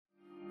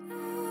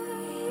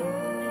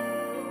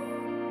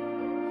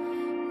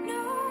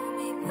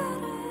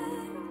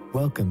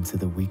Welcome to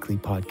the weekly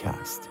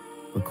podcast,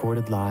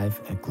 recorded live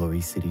at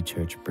Glory City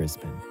Church,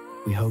 Brisbane.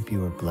 We hope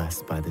you are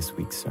blessed by this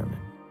week's sermon.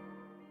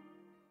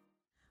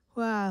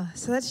 Wow,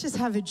 so let's just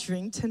have a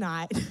drink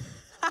tonight.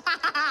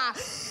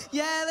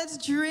 Yeah,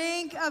 let's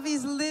drink of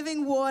his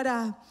living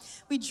water.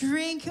 We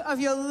drink of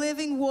your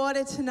living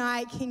water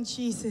tonight, King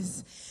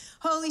Jesus.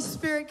 Holy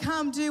Spirit,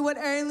 come do what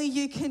only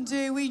you can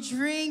do. We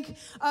drink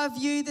of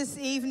you this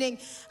evening.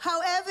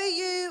 However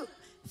you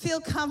feel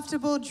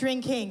comfortable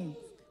drinking,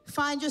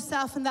 find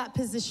yourself in that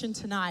position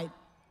tonight.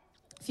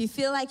 If you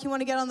feel like you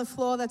want to get on the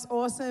floor, that's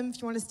awesome.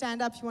 If you want to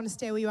stand up, if you want to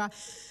stay where you are,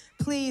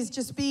 please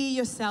just be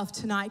yourself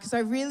tonight, because I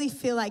really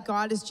feel like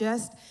God is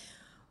just,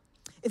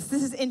 this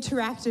is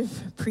interactive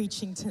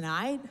preaching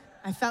tonight.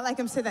 I felt like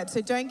I'm saying that,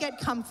 so don't get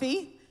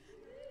comfy.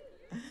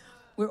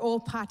 We're all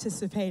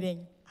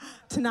participating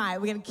tonight.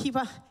 We're going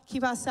to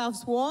keep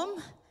ourselves warm,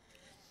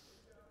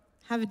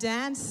 have a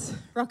dance,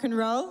 rock and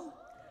roll,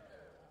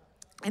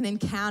 and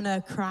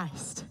encounter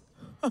Christ.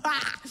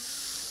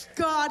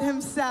 God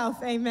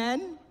himself,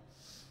 amen.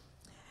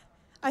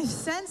 I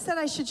sense that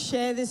I should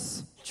share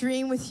this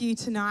dream with you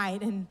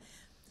tonight. And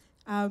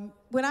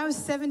when I was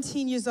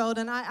 17 years old,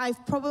 and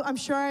I'm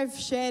sure I've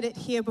shared it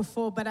here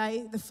before, but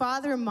the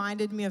Father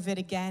reminded me of it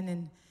again,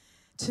 and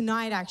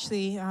tonight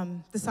actually,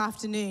 this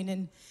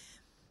afternoon.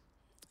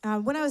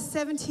 And when I was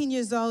 17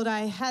 years old,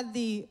 I had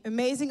the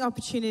amazing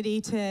opportunity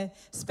to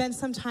spend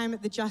some time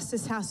at the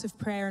Justice House of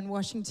Prayer in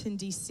Washington,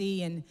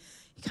 D.C., and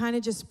you kind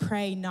of just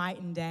pray night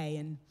and day,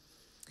 and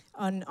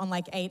on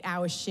like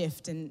 8-hour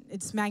shift, and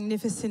it's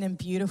magnificent and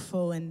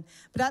beautiful.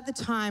 But at the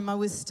time, I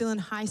was still in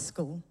high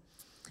school.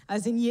 I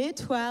was in year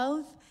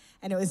 12,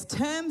 and it was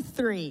term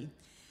 3.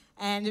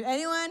 And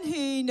anyone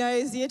who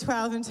knows year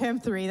 12 and term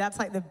 3, that's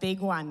like the big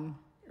one,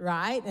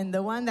 right? And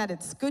the one that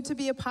it's good to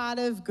be a part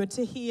of, good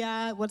to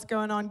hear what's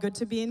going on, good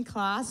to be in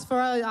class. For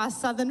our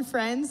southern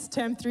friends,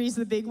 term 3 is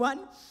the big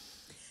one.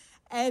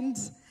 And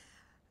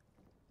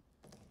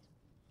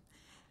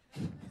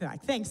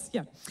like, thanks,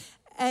 yeah.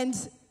 And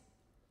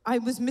I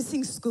was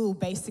missing school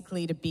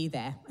basically to be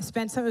there.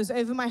 It was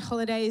over my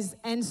holidays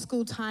and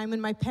school time,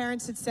 and my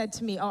parents had said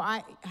to me,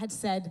 I had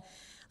said,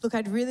 look,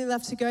 I'd really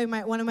love to go.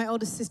 One of my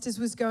older sisters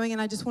was going,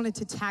 and I just wanted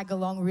to tag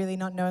along, really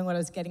not knowing what I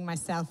was getting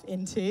myself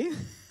into,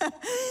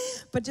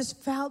 but just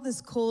felt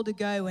this call to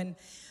go. And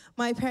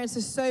my parents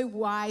are so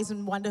wise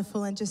and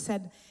wonderful and just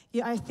said,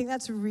 yeah, I think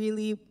that's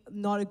really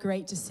not a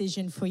great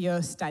decision for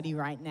your study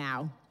right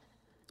now.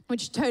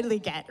 Which totally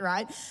get,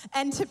 right?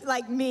 And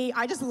like me,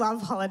 I just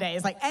love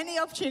holidays. Like any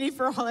opportunity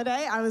for a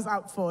holiday, I was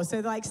up for. So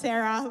like,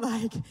 Sarah,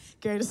 like,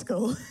 go to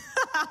school.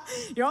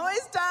 You're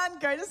almost done,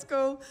 go to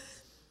school.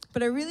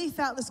 But I really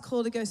felt this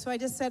call to go. So I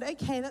just said,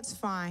 okay, that's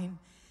fine.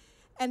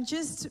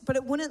 But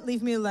it wouldn't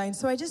leave me alone.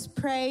 So I just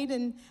prayed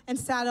and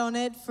sat on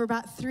it for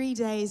about 3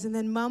 days. And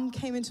then Mum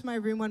came into my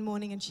room one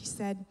morning and she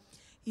said,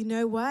 you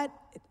know what?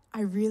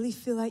 I really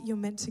feel like you're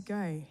meant to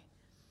go.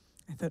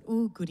 I thought,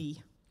 ooh,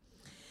 goody.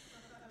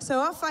 So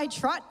off I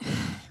trot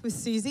with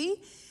Susie,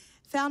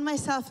 found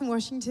myself in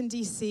Washington,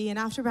 D.C., and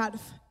after about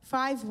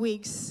 5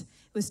 weeks,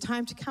 it was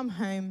time to come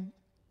home.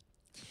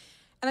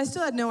 And I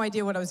still had no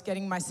idea what I was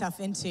getting myself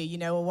into,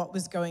 or what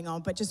was going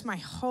on, but just my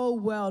whole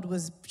world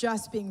was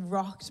just being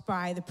rocked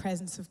by the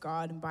presence of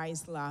God and by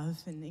his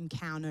love and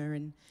encounter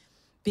and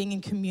being in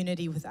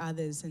community with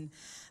others. And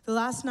the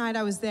last night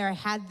I was there, I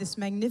had this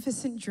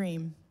magnificent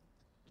dream.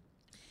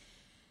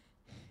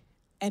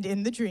 And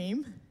in the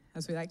dream,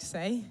 as we like to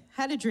say,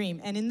 had a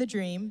dream. And in the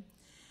dream,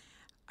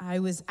 I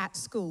was at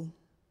school.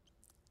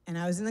 And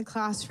I was in the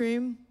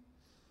classroom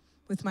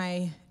with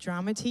my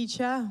drama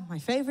teacher, my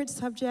favorite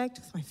subject,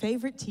 with my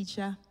favorite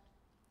teacher.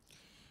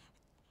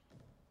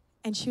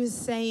 And she was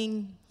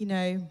saying,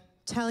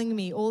 telling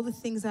me all the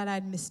things that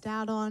I'd missed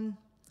out on,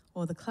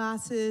 all the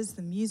classes,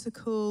 the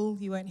musical,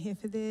 you weren't here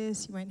for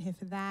this, you weren't here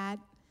for that.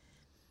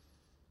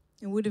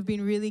 It would have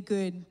been really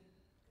good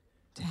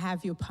to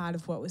have you a part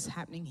of what was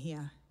happening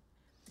here.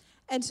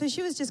 And so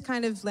she was just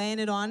kind of laying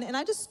it on, and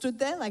I just stood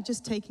there, like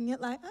just taking it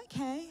like,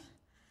 okay,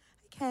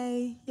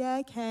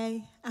 yeah,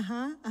 okay,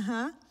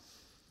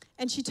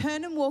 And she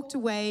turned and walked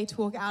away to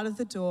walk out of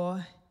the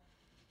door,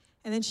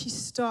 and then she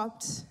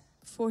stopped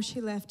before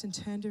she left and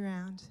turned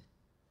around.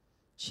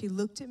 She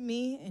looked at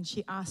me and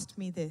she asked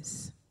me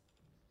this: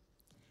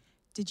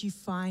 did you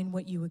find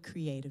what you were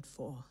created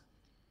for?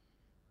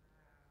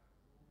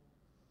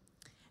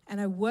 And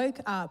I woke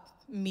up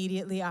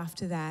immediately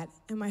after that,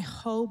 and my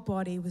whole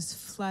body was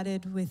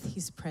flooded with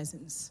his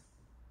presence.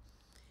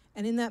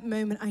 And in that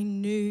moment, I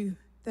knew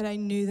that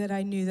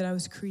I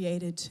was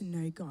created to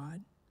know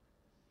God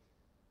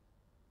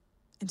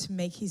and to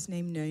make his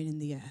name known in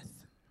the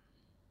earth.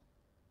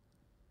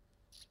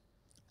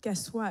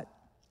 Guess what?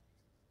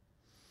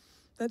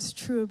 That's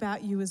true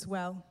about you as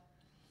well.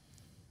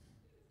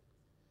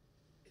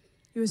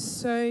 You were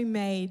so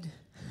made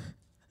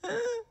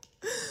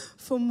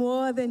for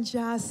more than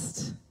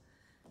just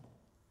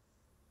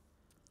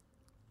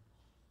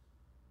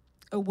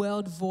a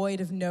world void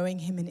of knowing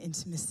him in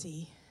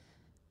intimacy.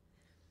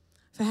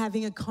 for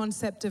having a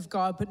concept of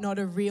God but not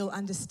a real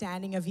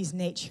understanding of his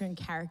nature and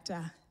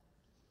character.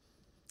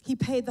 He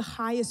paid the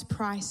highest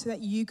price so that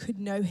you could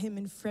know him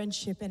in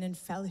friendship and in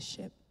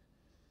fellowship.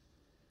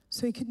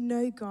 So he could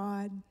know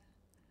God.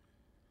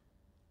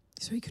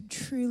 So he could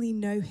truly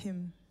know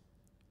him.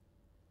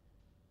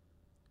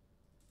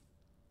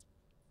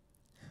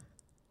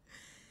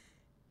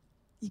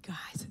 You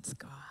guys, it's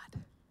God.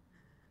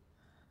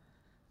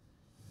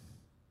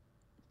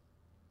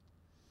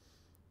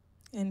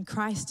 And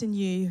Christ in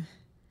you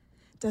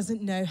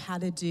doesn't know how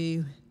to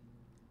do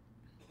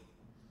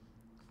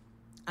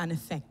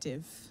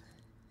ineffective.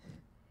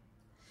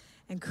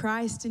 And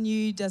Christ in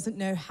you doesn't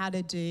know how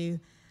to do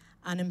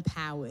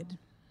unempowered.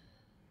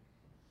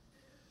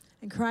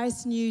 And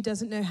Christ in you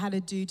doesn't know how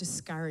to do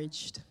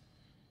discouraged.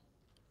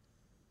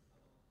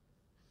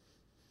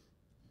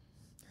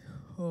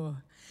 Oh,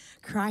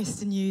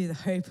 Christ in you, the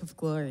hope of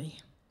glory.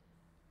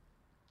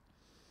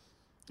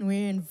 And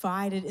we're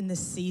invited in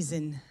this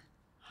season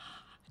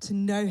to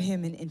know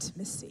him in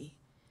intimacy.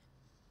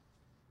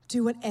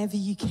 Do whatever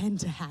you can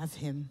to have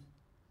him.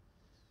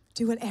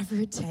 Do whatever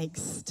it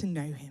takes to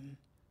know him.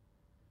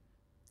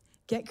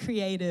 Get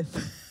creative.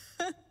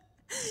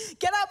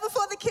 Get up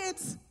before the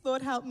kids.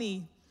 Lord, help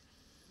me.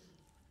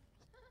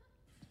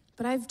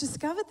 But I've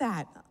discovered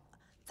that.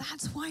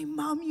 That's why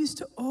Mum used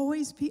to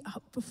always be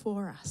up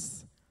before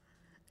us.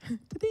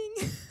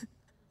 Ta-ding.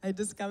 I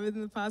discovered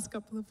in the past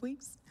couple of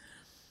weeks.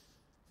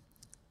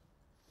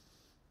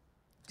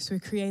 So we're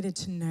created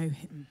to know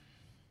him,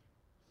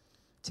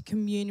 to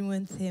commune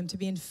with him, to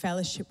be in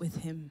fellowship with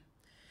him,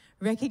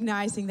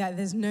 recognizing that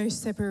there's no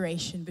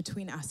separation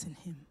between us and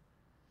him.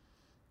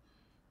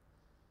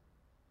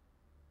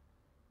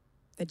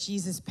 That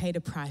Jesus paid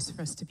a price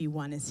for us to be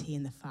one as he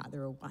and the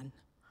Father are one.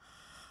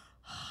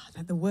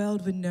 That the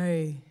world would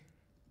know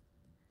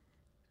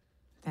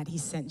that he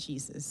sent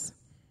Jesus.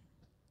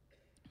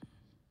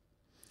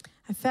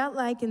 I felt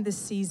like in this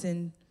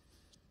season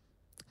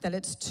that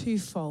it's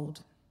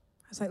twofold.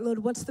 I was like,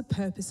 Lord, what's the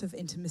purpose of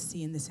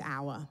intimacy in this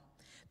hour?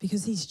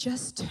 Because he's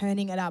just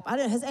turning it up. I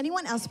don't know, has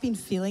anyone else been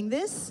feeling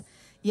this?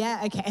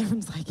 Yeah, okay,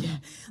 everyone's like, yeah.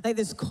 Like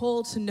this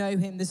call to know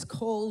him, this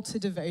call to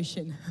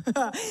devotion.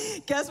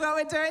 Guess what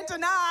we're doing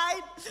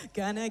tonight?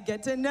 Gonna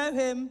get to know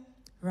him,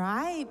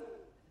 right?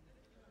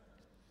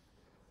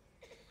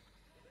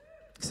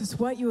 Because it's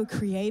what you were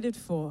created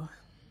for.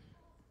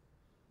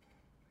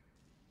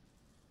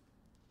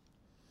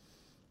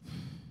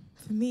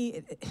 For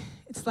me,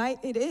 it's like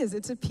it is.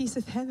 It's a piece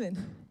of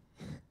heaven.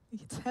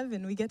 It's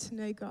heaven. We get to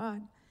know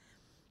God.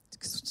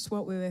 It's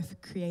what we were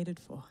created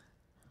for.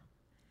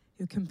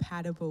 You're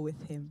compatible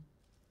with him.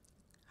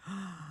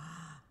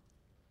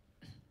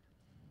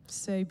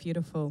 So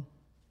beautiful.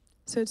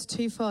 So it's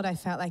twofold, I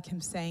felt like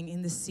him saying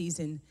in this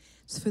season.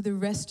 It's for the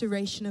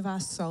restoration of our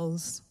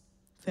souls,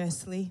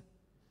 firstly,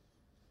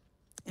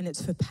 and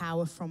it's for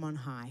power from on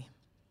high.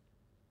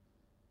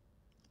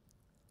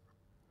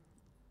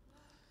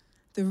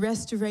 The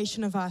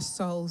restoration of our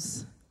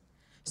souls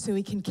so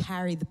we can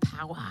carry the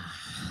power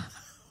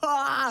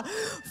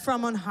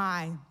from on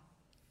high.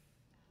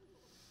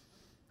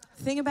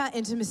 The thing about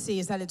intimacy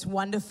is that it's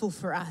wonderful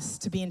for us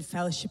to be in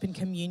fellowship and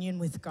communion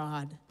with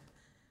God,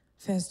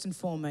 first and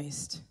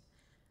foremost.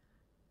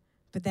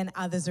 But then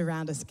others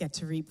around us get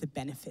to reap the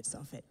benefits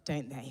of it,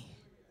 don't they?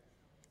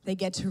 They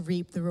get to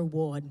reap the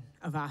reward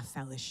of our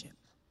fellowship.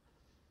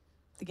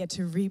 They get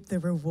to reap the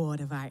reward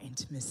of our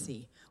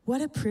intimacy.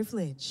 What a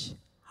privilege.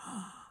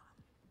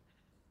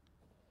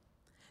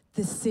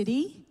 The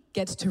city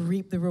gets to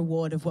reap the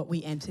reward of what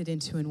we entered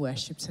into in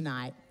worship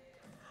tonight.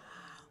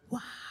 Wow.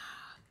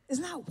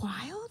 Isn't that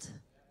wild?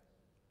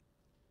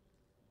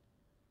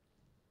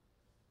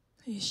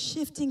 You're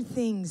shifting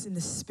things in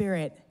the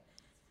spirit,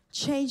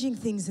 changing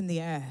things in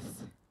the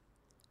earth.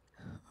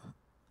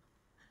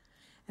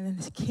 And then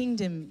this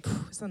kingdom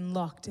is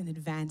unlocked and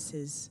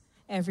advances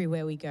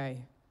everywhere we go.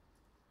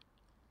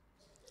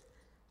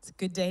 It's a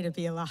good day to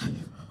be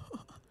alive.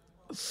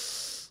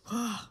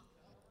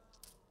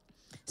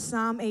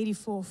 Psalm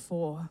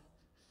 84:4.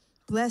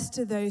 Blessed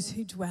are those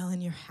who dwell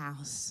in your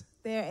house.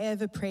 They are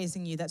ever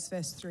praising you. That's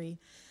verse 3.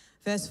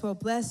 Verse 4.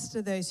 Blessed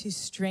are those whose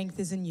strength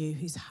is in you,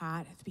 whose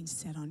heart have been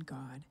set on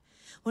God.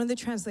 One of the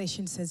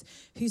translations says,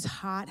 whose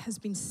heart has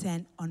been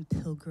sent on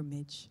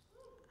pilgrimage.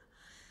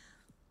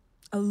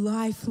 A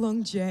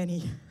lifelong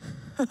journey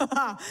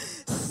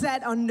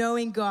set on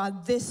knowing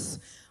God. This,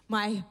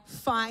 my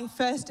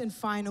first and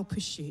final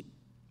pursuit.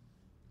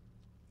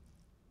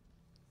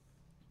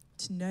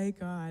 To know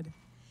God.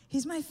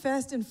 He's my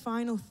first and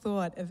final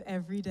thought of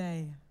every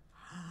day.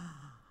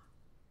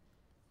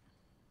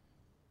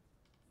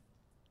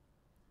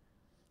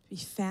 Be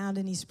found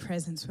in his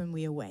presence when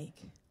we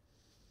awake.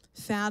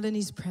 Found in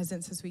his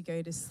presence as we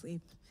go to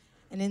sleep.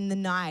 And in the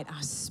night,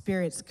 our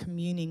spirit's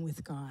communing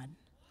with God.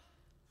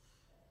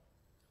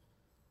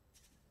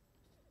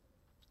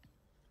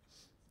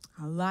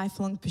 A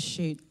lifelong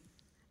pursuit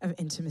of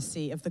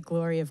intimacy, of the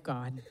glory of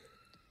God.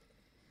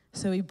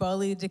 So we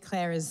boldly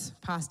declare, as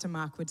Pastor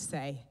Mark would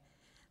say,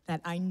 that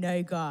I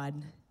know God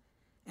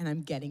and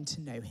I'm getting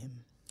to know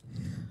him.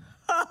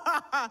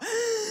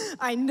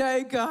 I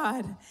know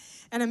God,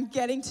 and I'm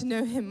getting to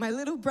know him. My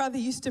little brother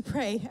used to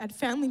pray at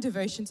family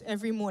devotions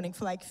every morning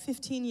for like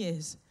 15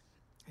 years.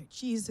 Oh,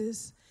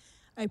 Jesus,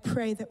 I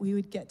pray that we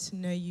would get to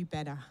know you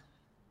better.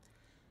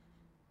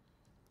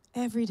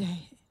 Every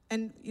day.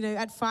 And, you know,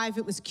 at 5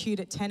 it was cute,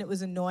 at 10 it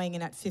was annoying,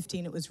 and at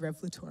 15 it was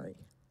revelatory.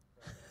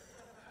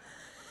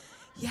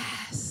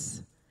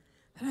 Yes,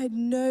 that I'd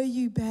know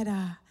you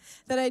better,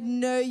 that I'd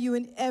know you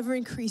in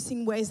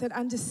ever-increasing ways, that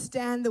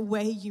understand the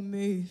way you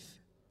move.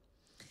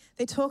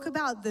 They talk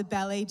about the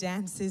ballet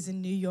dancers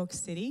in New York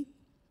City,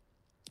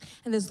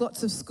 and there's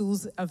lots of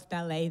schools of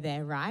ballet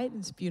there, right?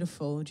 It's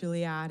beautiful,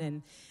 Juilliard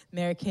and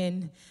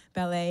American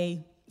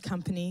Ballet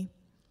Company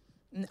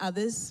and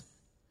others.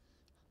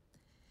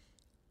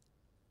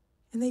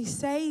 And they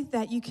say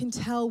that you can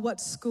tell what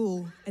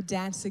school a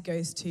dancer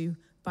goes to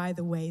by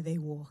the way they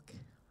walk.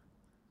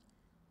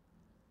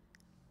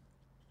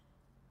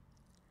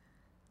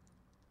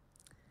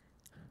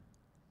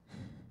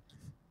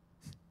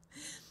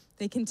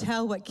 They can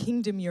tell what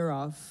kingdom you're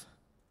of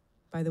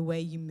by the way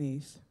you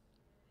move,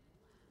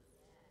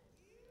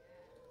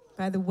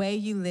 by the way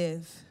you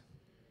live,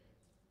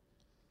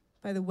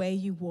 by the way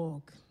you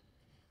walk.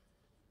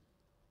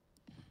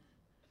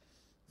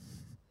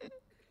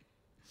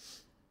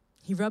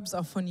 He rubs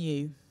off on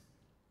you.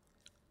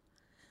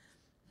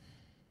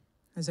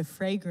 There's a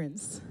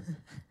fragrance.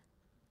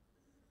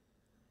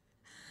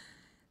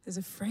 There's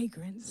a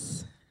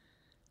fragrance.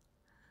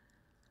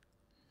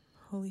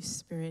 Holy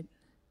Spirit.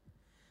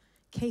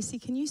 Casey,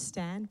 can you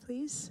stand,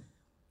 please?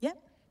 Yep.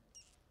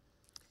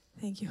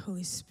 Thank you,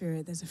 Holy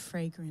Spirit. There's a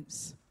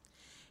fragrance.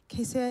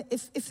 Casey,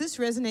 if this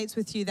resonates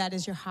with you, that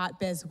is your heart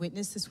bears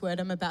witness, this word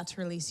I'm about to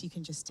release, you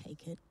can just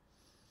take it.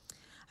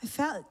 I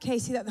felt,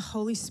 Casey, that the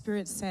Holy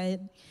Spirit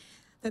said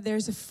that there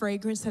is a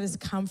fragrance that has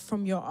come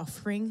from your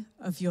offering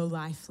of your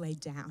life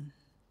laid down.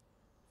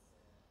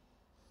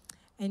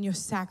 And your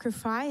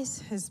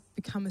sacrifice has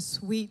become a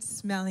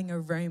sweet-smelling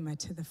aroma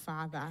to the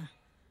Father.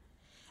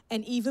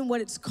 And even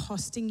what it's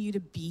costing you to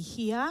be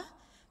here,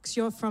 because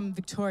you're from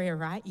Victoria,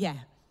 right? Yeah,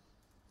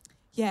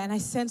 and I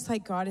sense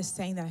like God is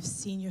saying that I've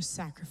seen your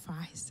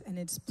sacrifice and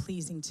it's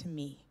pleasing to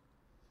me.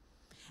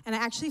 And I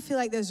actually feel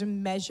like there's a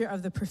measure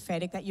of the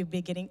prophetic that you're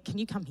beginning. Can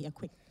you come here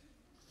quick?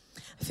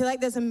 I feel like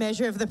there's a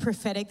measure of the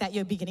prophetic that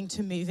you're beginning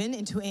to move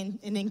into an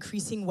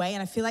increasing way.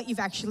 And I feel like you've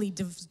actually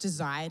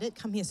desired it.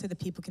 Come here so that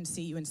people can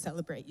see you and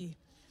celebrate you.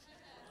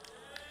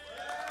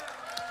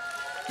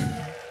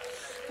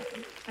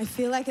 I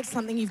feel like it's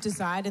something you've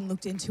desired and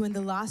looked into. In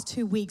the last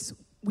 2 weeks,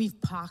 you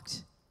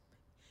parked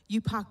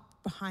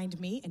behind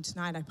me, and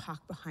tonight I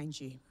parked behind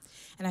you.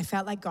 And I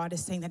felt like God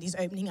is saying that he's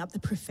opening up the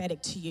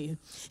prophetic to you.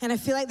 And I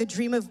feel like the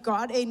dream of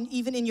God,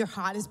 even in your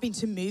heart, has been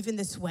to move in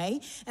this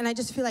way. And I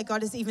just feel like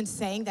God is even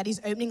saying that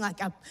he's opening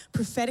like a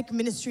prophetic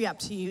ministry up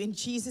to you in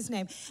Jesus'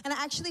 name. And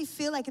I actually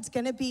feel like it's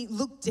going to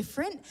look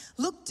different.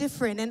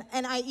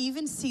 And I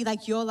even see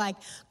like you're like,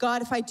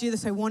 God, if I do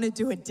this, I want to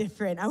do it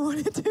different. I want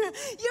to do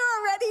it. You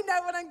already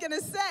know what I'm going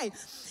to say.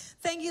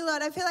 Thank you,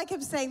 Lord. I feel like I'm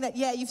saying that,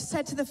 yeah, you've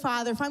said to the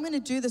Father, if I'm going to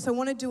do this, I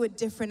want to do it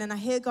different. And I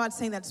hear God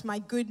saying that it's my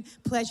good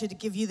pleasure to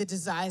give you the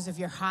desires of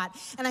your heart.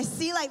 And I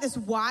see like this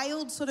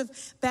wild sort of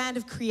band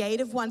of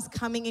creative ones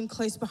coming in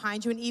close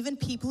behind you, and even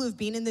people who've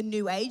been in the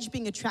new age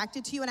being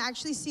attracted to you. And I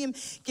actually see him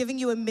giving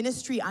you a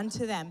ministry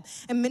unto them.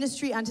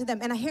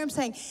 And I hear him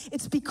saying,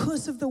 it's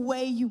because of the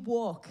way you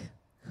walk.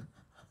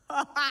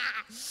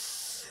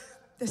 There's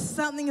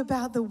something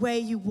about the way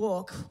you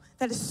walk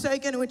that is so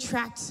going to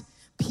attract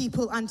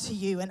people unto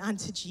you and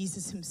unto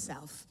Jesus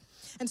himself.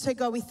 And so,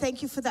 God, we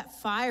thank you for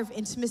that fire of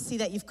intimacy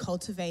that you've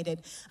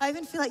cultivated. I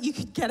even feel like you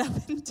could get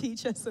up and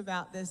teach us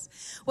about this.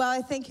 Well,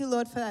 I thank you,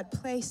 Lord, for that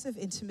place of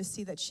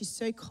intimacy that she's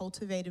so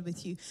cultivated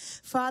with you.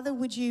 Father,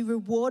 would you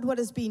reward what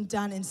has been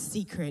done in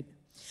secret?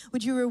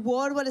 Would you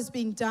reward what has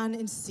been done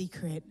in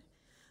secret?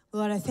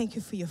 Lord, I thank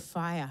you for your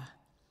fire.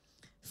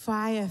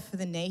 Fire for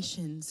the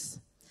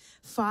nations.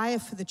 Fire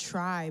for the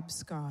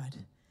tribes, God.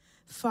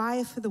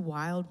 Fire for the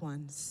wild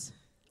ones.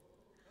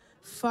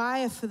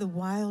 Fire for the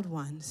wild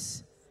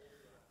ones.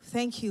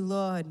 Thank you,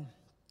 Lord.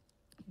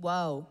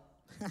 Whoa.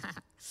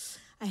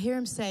 I hear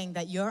him saying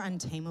that you're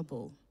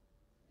untamable.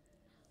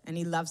 And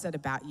he loves that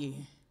about you.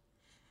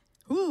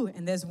 Ooh,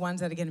 and there's ones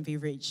that are going to be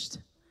reached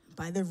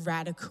by the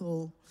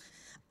radical,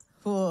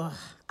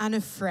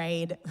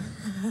 unafraid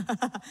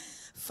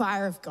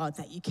fire of God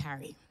that you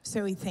carry.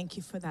 So we thank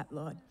you for that,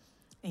 Lord.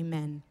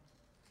 Amen.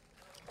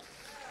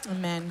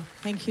 Amen.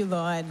 Thank you,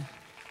 Lord.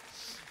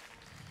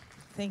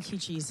 Thank you,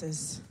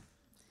 Jesus.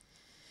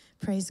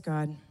 Praise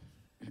God.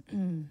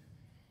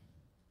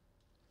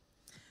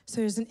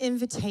 So there's an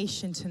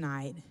invitation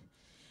tonight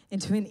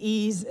into an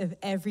ease of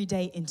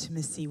everyday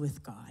intimacy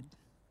with God,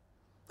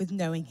 with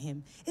knowing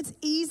him. It's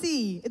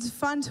easy. It's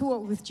fun to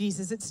walk with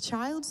Jesus. It's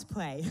child's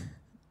play.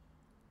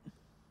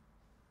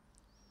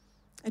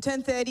 I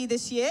turned 30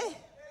 this year.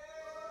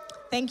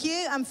 Thank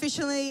you. I'm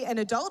officially an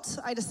adult,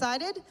 I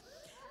decided.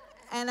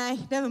 And I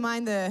never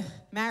mind the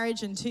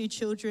marriage and 2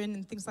 children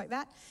and things like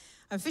that.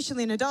 I'm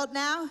officially an adult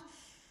now.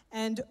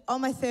 And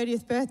on my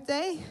 30th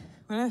birthday,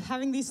 when I was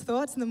having these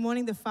thoughts in the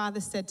morning, the Father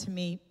said to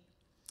me,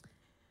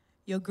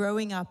 "You're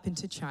growing up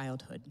into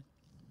childhood."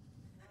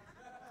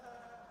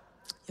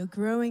 You're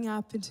growing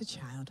up into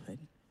childhood.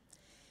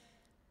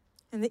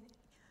 And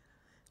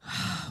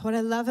what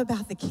I love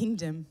about the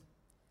kingdom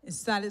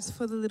is that it's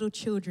for the little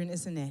children,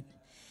 isn't it?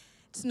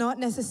 It's not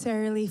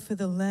necessarily for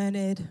the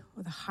learned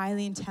or the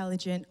highly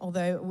intelligent,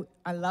 although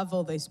I love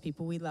all those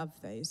people. We love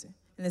those. And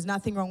there's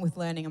nothing wrong with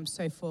learning. I'm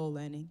so for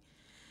learning.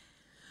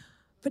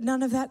 But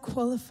none of that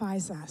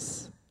qualifies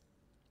us.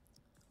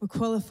 We're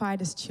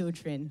qualified as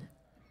children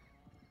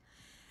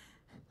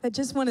that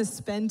just want to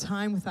spend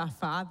time with our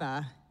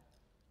Father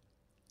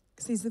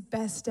because He's the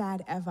best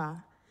dad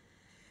ever.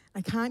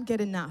 I can't get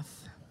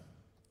enough.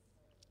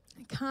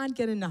 I can't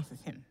get enough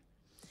of Him.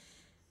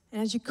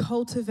 And as you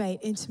cultivate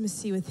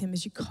intimacy with Him,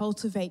 as you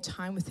cultivate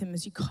time with Him,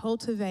 as you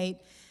cultivate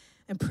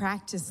and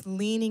practice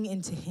leaning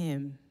into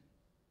Him,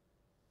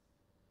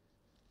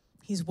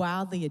 He's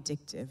wildly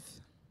addictive.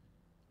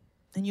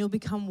 And you'll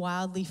become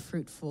wildly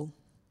fruitful.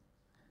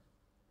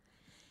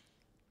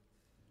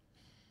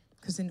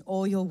 Because in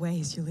all your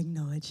ways, you'll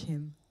acknowledge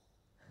Him.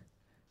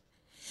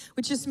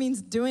 Which just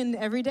means doing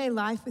everyday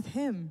life with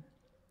Him.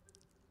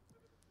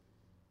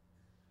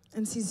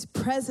 And it's His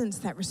presence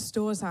that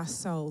restores our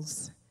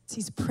souls. It's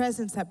His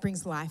presence that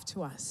brings life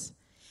to us.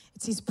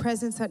 It's His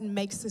presence that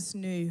makes us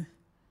new.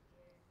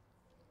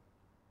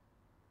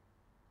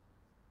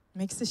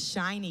 Makes us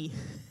shiny.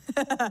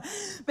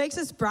 Makes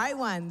us bright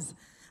ones.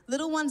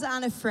 Little ones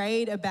aren't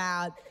afraid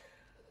about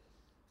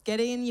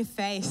getting in your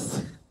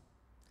face,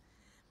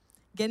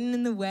 getting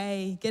in the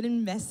way,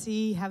 getting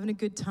messy, having a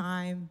good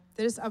time.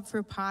 They're just up for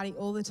a party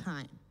all the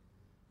time.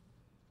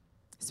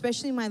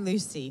 Especially my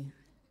Lucy.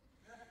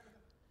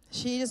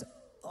 She just,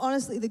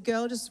 honestly, the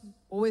girl just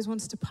always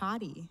wants to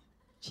party.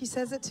 She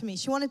says it to me.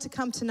 She wanted to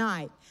come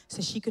tonight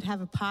so she could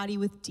have a party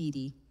with Dee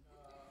Dee.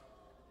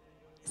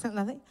 Isn't that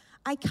lovely?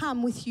 I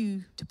come with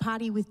you to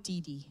party with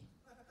Dee Dee.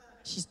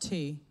 She's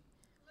 2.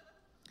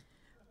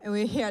 And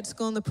we were here at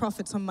School on the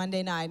Prophets on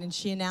Monday night, and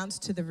she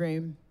announced to the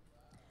room,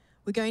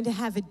 "We're going to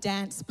have a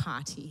dance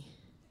party."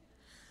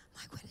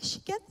 I'm like, where does she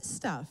get this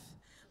stuff?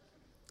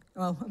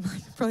 Well, I'm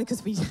like, probably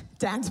because we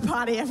dance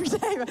party every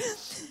day. But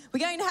we're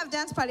going to have a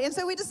dance party. And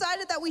so we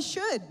decided that we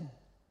should.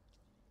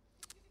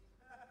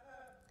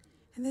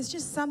 And there's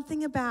just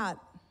something about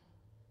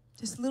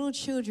just little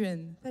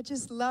children that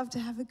just love to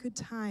have a good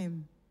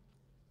time.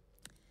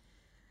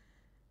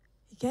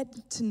 You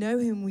get to know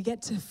Him. We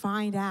get to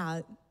find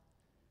out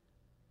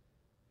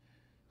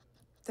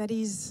that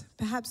He's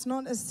perhaps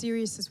not as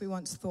serious as we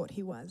once thought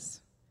He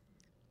was.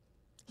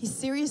 He's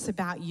serious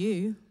about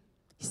you.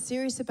 He's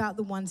serious about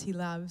the ones He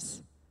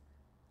loves.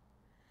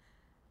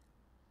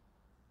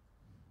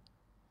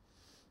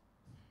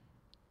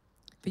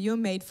 But you're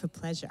made for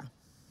pleasure.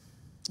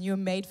 You're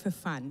made for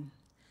fun.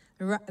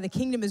 The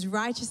kingdom is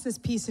righteousness,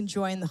 peace, and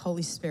joy in the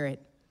Holy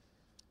Spirit.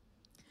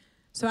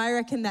 So I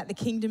reckon that the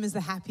kingdom is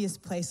the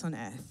happiest place on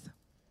earth.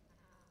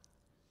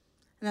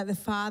 And that the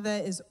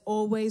Father is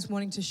always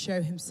wanting to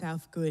show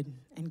Himself good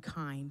and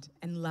kind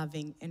and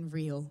loving and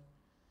real.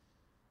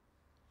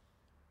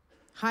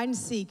 Hide and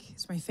seek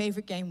is my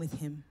favorite game with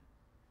Him.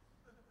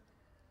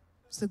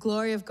 It's the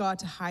glory of God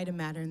to hide a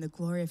matter and the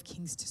glory of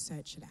kings to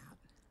search it out.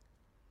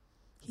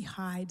 He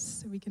hides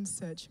so we can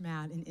search Him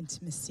out in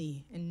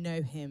intimacy and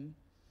know Him.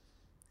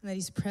 And let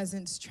His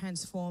presence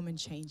transform and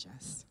change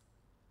us.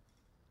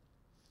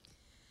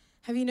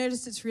 Have you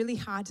noticed it's really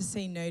hard to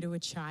say no to a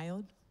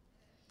child?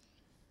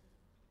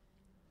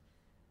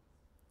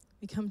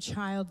 Become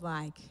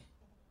childlike.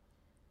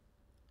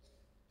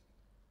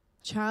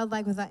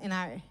 Childlike with that in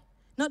our,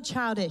 not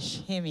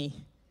childish, hear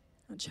me.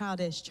 Not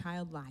childish,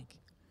 childlike.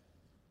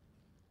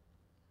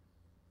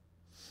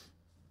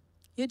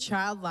 You're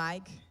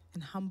childlike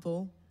and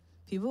humble.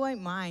 People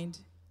won't mind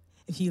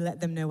if you let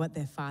them know what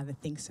their Father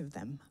thinks of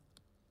them.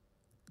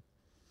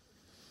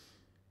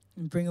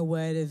 And bring a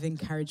word of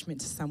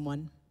encouragement to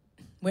someone,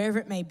 wherever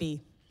it may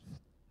be.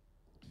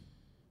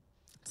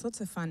 It's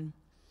lots of fun.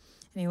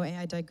 Anyway,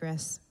 I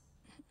digress.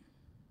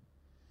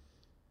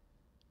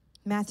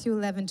 Matthew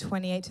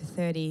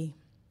 11:28-30.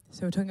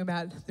 So we're talking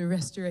about the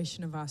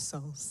restoration of our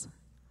souls.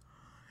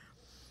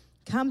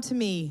 "Come to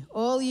me,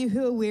 all you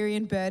who are weary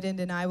and burdened,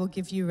 and I will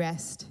give you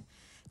rest.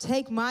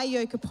 Take my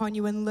yoke upon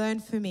you and learn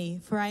from me,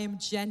 for I am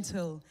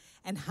gentle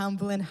and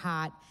humble in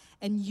heart,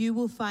 and you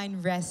will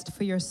find rest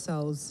for your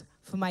souls.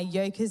 For my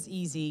yoke is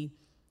easy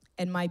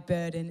and my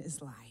burden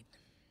is light."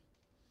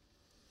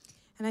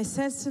 And I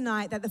sense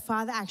tonight that the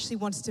Father actually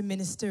wants to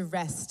minister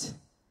rest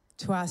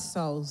to our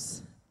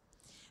souls.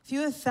 If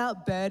you have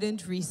felt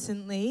burdened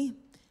recently,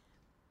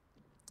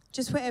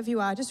 just wherever you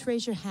are, just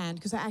raise your hand,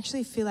 because I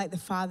actually feel like the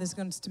Father's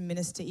going to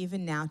minister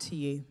even now to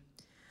you.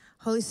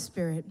 Holy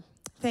Spirit,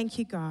 thank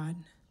you, God.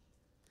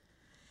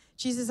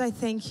 Jesus, I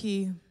thank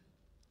you,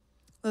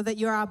 Lord, that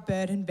you're our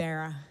burden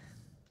bearer.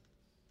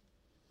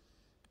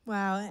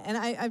 Wow, and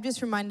I'm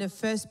just reminded of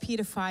 1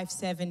 Peter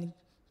 5:7,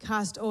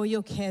 cast all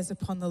your cares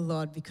upon the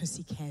Lord because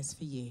He cares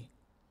for you.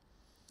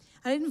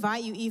 I'd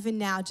invite you even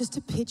now just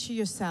to picture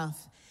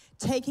yourself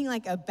taking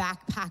like a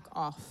backpack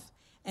off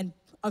and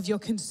of your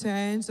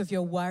concerns, of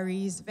your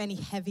worries, of any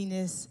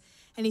heaviness,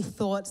 any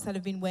thoughts that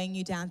have been weighing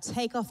you down.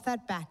 Take off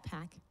that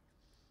backpack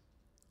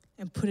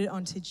and put it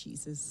onto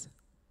Jesus.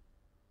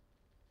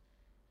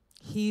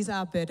 He's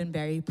our burden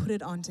bearer. Put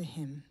it onto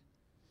him.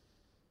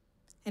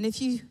 And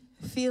if you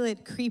feel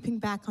it creeping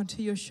back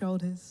onto your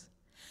shoulders,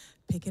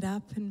 pick it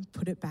up and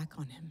put it back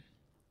on him.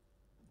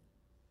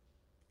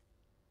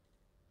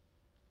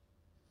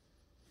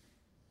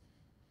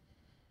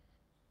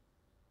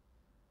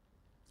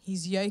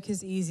 His yoke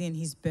is easy and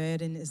his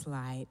burden is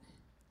light.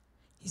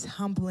 He's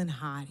humble in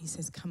heart. He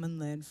says, come and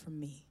learn from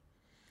me.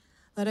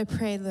 Lord, I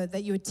pray, Lord,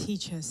 that you would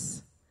teach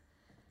us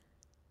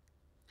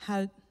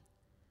how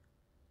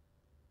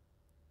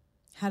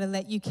to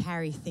let you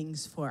carry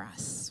things for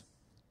us.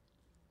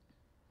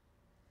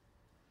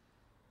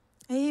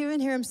 I even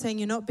hear him saying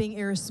you're not being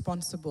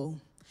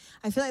irresponsible.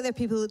 I feel like there are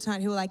people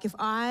tonight who are like, if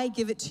I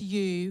give it to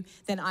you,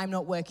 then I'm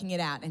not working it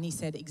out. And he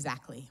said,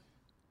 exactly.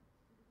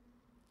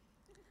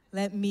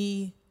 Let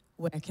me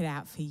work it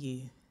out for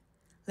you.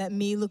 Let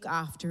me look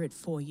after it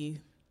for you.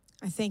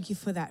 I thank you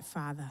for that,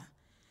 Father.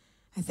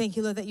 I thank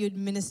you, Lord, that you would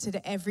minister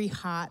to every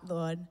heart,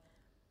 Lord.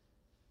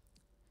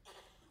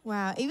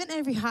 Wow, even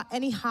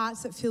any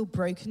hearts that feel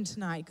broken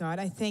tonight, God,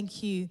 I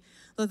thank you,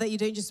 Lord, that you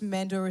don't just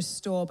mend or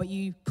restore, but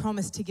you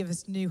promise to give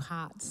us new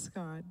hearts,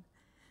 God.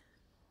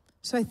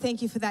 So I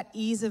thank you for that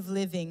ease of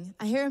living.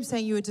 I hear him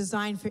saying you were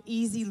designed for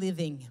easy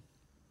living.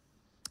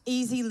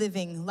 Easy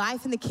living.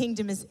 Life in the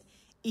kingdom is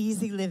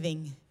easy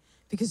living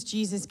because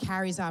Jesus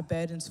carries our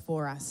burdens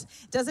for us.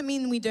 It doesn't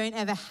mean we don't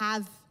ever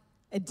have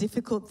a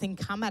difficult thing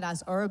come at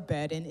us or a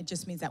burden. It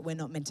just means that we're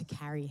not meant to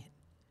carry it.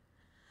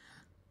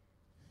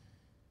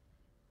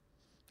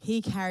 He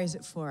carries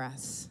it for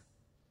us.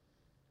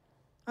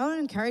 I want to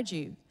encourage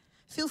you,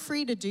 feel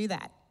free to do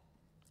that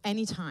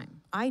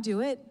anytime. I do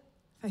it.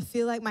 If I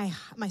feel like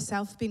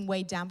myself being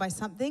weighed down by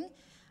something,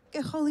 I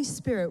go, Holy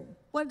Spirit,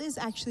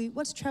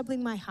 what's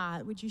troubling my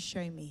heart? Would you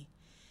show me?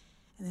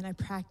 And then I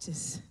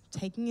practice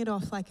taking it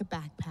off like a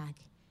backpack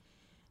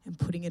and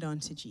putting it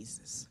onto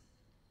Jesus.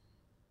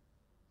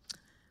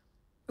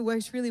 It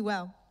works really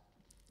well.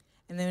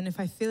 And then if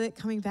I feel it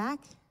coming back,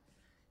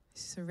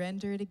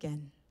 surrender it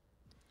again.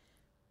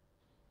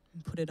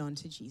 And put it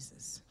onto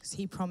Jesus, because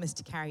he promised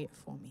to carry it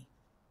for me.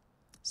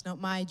 It's not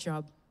my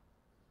job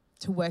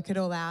to work it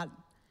all out,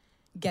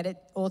 get it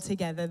all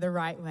together the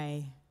right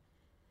way.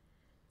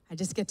 I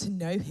just get to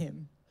know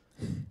him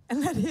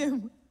and let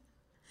him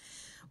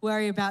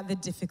worry about the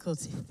difficult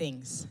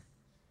things.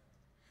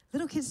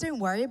 Little kids don't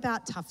worry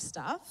about tough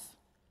stuff.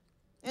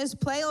 They just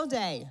play all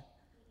day.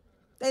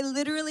 They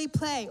literally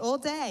play all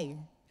day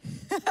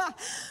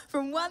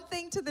from one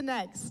thing to the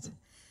next.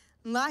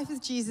 Life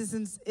with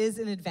Jesus is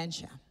an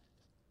adventure.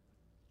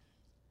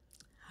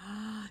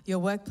 Your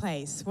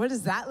workplace, what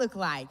does that look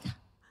like?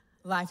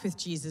 Life with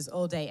Jesus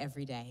all day,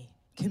 every day.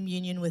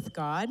 Communion with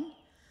God.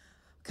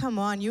 Come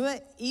on,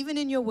 even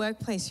in your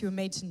workplace, you were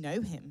made to know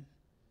him.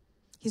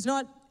 He's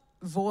not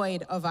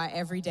void of our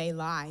everyday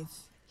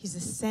life. He's the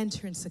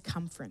center and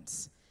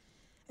circumference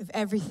of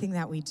everything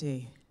that we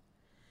do.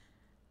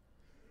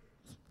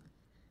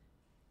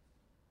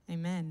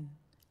 Amen.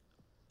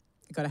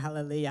 I got a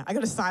hallelujah. I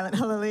got a silent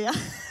hallelujah.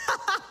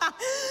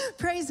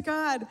 Praise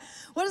God.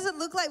 What does it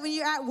look like when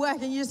you're at work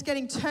and you're just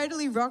getting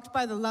totally rocked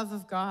by the love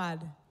of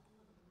God?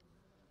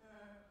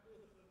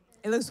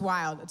 It looks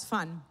wild. It's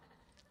fun.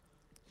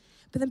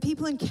 But then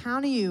people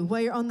encounter you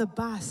while you're on the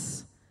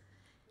bus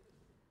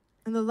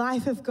and the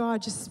life of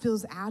God just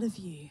spills out of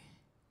you.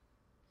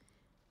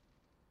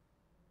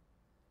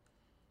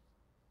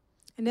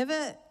 I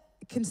never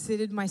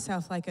considered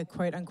myself like a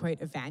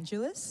quote-unquote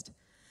evangelist,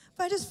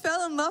 but I just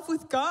fell in love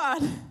with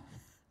God.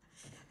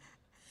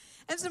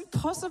 It's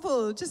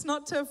impossible just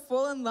not to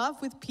fall in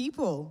love with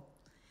people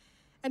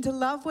and to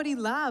love what he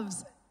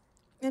loves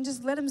and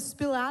just let him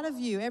spill out of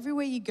you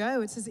everywhere you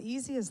go. It's as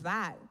easy as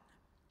that.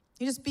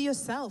 You just be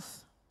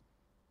yourself.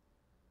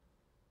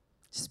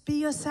 Just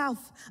be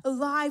yourself,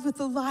 alive with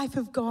the life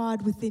of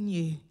God within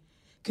you,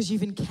 because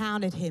you've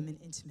encountered him in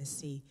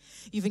intimacy.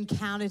 You've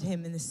encountered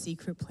him in the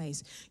secret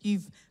place.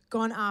 You've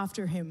gone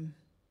after him.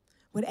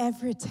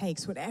 Whatever it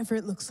takes, whatever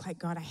it looks like,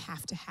 God, I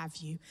have to have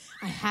you.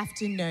 I have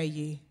to know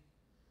you.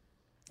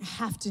 I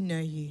have to know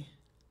you.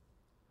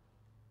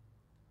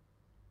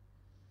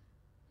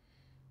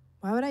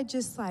 Why would I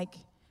just you're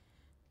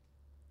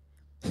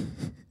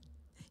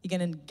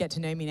going to get to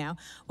know me now.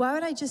 Why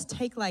would I just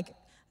take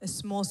a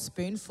small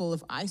spoonful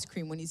of ice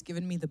cream when he's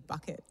given me the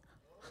bucket?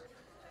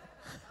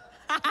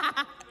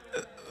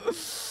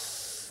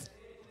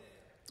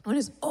 When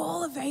it's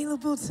all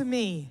available to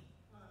me.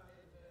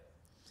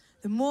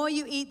 The more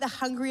you eat, the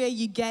hungrier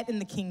you get in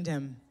the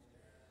kingdom.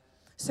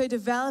 So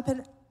develop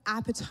an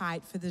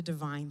appetite for the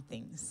divine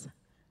things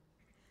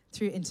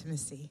through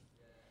intimacy,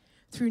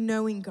 through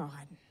knowing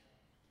God.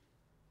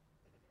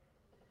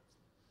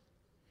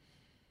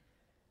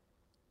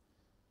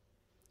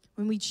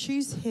 When we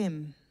choose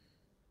him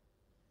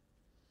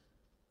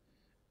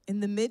in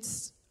the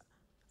midst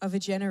of a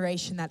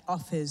generation that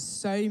offers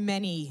so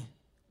many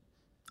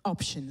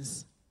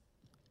options.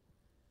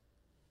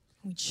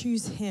 We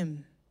choose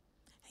him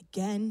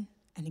again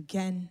and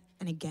again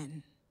and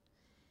again.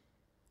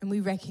 And we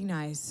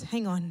recognize,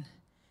 hang on,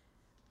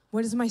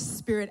 what does my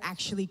spirit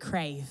actually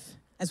crave?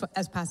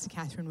 As Pastor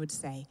Catherine would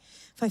say.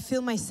 If I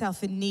feel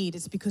myself in need,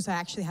 it's because I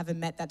actually have a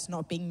met that's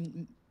not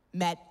being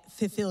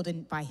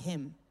fulfilled by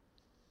him.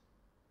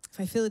 If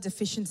I feel a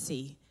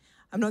deficiency,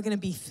 I'm not going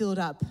to be filled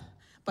up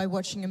by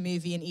watching a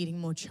movie and eating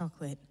more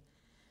chocolate.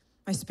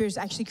 My spirit's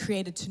actually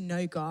created to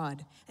know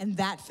God, and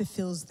that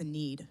fulfills the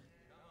need.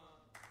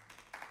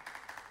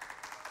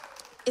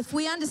 If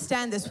we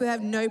understand this, we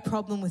have no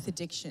problem with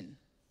addiction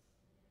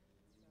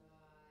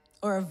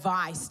or a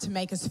vice to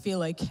make us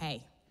feel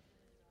okay.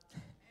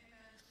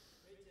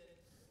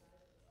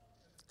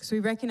 Because we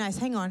recognize,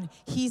 hang on,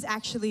 he's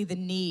actually the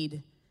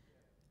need.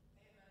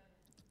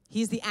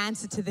 He's the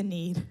answer to the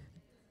need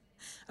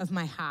of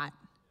my heart.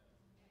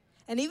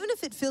 And even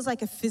if it feels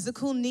like a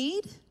physical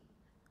need,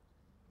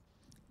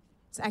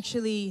 it's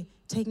actually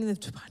taking the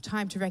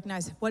time to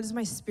recognize, what does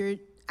my spirit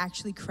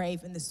actually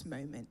crave in this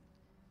moment?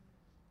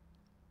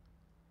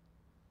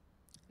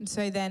 And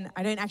so then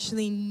I don't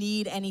actually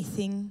need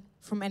anything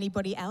from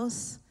anybody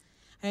else.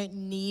 I don't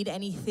need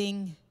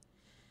anything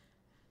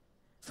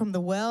from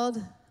the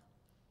world.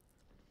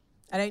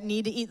 I don't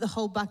need to eat the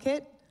whole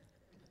bucket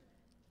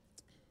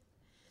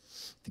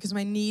because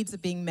my needs are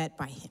being met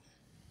by him.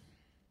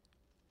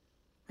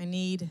 My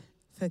need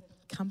for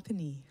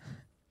company,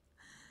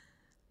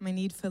 my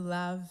need for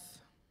love,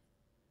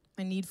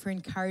 my need for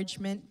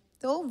encouragement,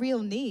 they're all real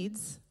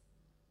needs,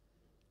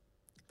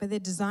 but they're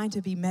designed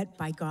to be met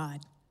by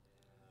God.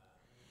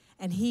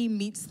 And he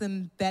meets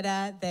them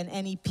better than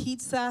any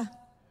pizza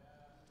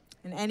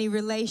and any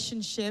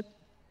relationship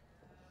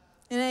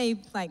and any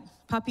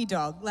puppy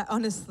dog.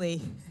 Honestly,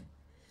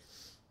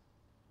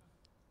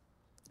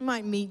 it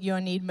might meet your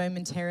need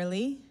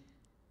momentarily,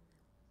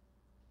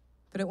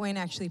 but it won't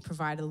actually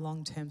provide a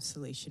long-term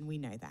solution. We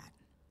know that.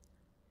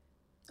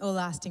 Or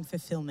lasting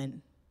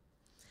fulfillment.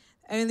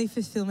 Only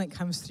fulfillment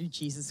comes through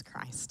Jesus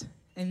Christ.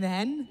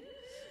 Amen?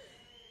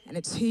 And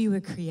it's who you were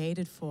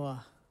created for.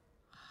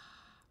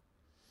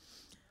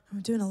 I'm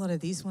doing a lot of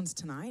these ones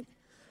tonight.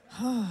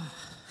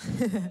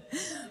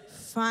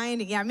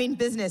 Finding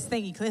business.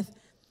 Thank you, Cliff.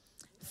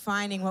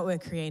 Finding what we're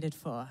created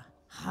for.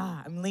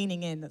 I'm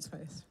leaning in. That's what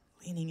it's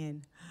leaning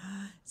in.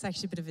 It's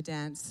actually a bit of a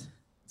dance.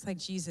 It's like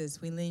Jesus.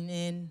 We lean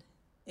in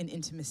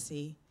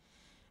intimacy,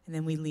 and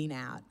then we lean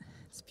out.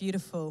 It's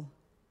beautiful.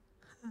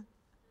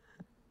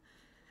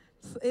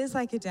 It is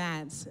like a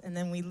dance, and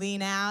then we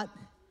lean out,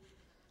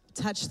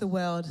 touch the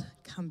world,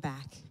 come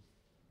back.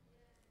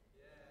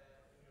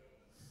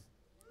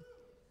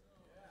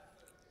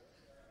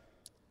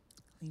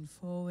 Lean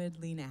forward,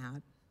 lean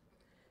out.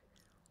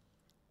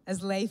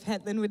 As Leif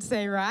Hetland would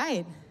say,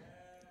 right?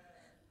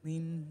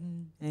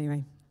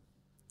 Anyway,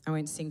 I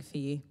won't sing for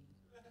you.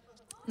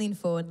 Lean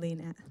forward,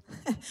 lean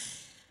out.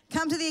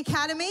 Come to the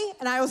academy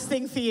and I will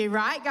sing for you,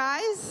 right,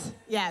 guys?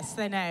 Yes,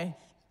 they know.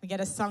 We get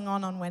a song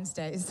on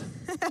Wednesdays.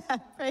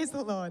 Praise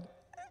the Lord.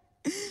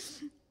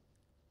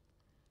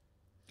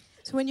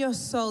 So when your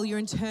soul, your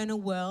internal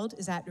world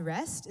is at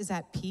rest, is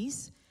at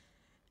peace,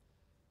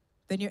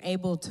 then you're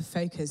able to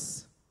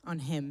focus on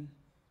him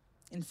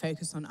and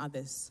focus on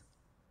others.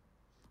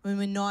 When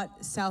we're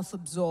not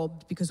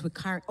self-absorbed because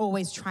we're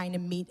always trying to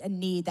meet a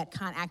need that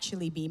can't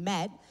actually be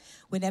met,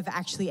 we're never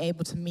actually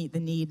able to meet the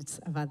needs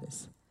of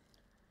others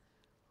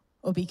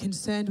or be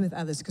concerned with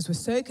others because we're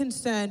so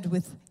concerned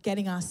with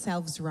getting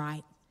ourselves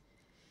right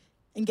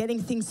and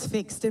getting things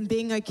fixed and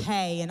being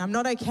okay, and I'm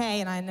not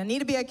okay and I need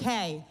to be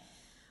okay.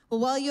 Well,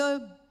 while you're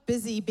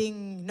busy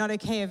being not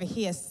okay over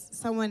here,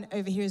 someone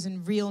over here is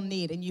in real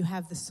need and you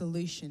have the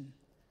solution.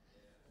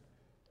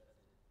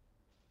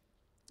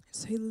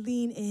 So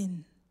lean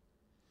in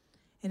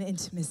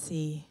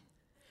intimacy.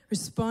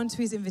 Respond to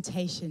his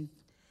invitation.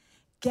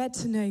 Get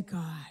to know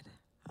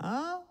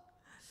God.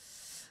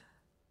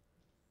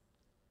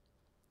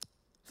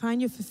 Find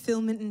your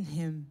fulfillment in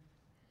him.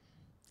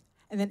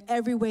 And then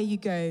everywhere you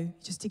go,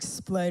 just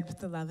explode with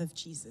the love of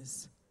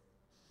Jesus.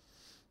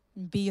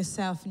 And be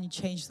yourself and you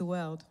change the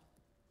world.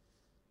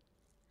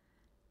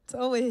 That's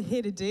all we're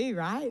here to do,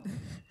 right?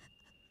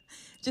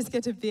 Just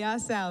get to be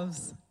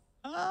ourselves.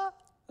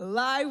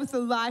 Alive with the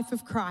life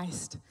of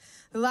Christ,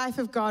 the life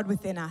of God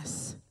within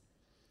us.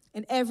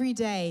 And every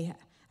day,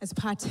 as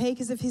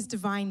partakers of his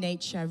divine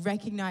nature,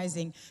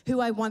 recognizing who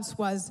I once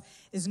was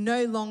is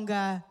no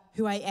longer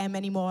who I am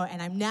anymore,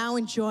 and I'm now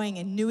enjoying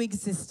a new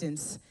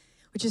existence,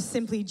 which is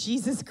simply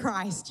Jesus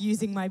Christ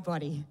using my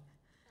body.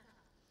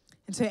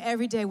 And so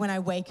every day when I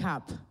wake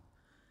up,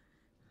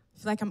 I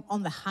feel like I'm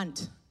on the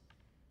hunt.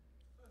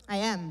 I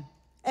am.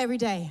 Every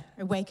day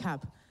I wake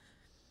up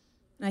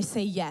and I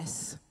say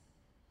yes.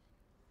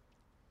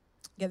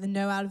 Get the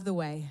no out of the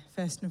way,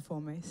 first and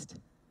foremost.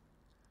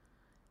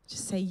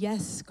 Just say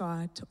yes,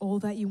 God, to all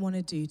that you want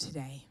to do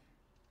today.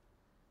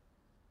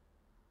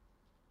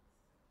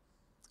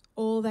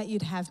 All that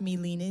you'd have me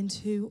lean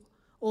into,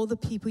 all the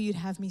people you'd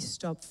have me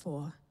stop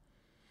for.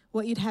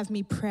 what you'd have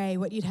me pray,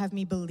 what you'd have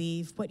me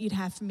believe, what you'd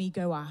have me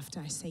go after,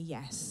 I say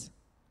yes.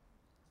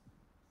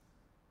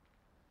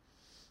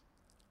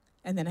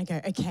 And then I go,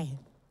 okay,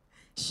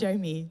 show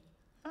me.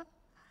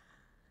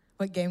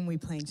 What game are we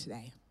playing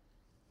today?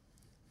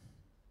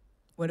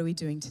 What are we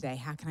doing today?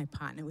 How can I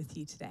partner with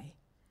you today?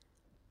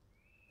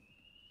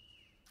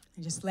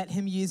 And just let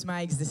him use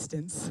my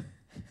existence.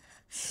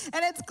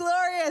 And it's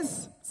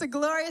glorious. It's a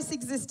glorious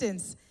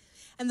existence.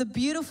 And the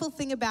beautiful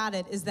thing about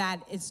it is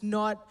that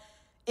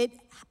it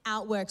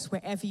outworks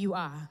wherever you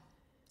are.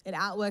 It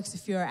outworks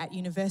if you're at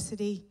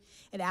university.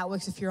 It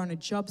outworks if you're on a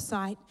job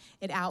site.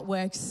 It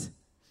outworks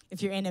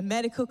if you're in a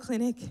medical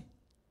clinic.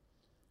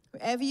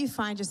 Wherever you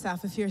find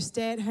yourself, if you're a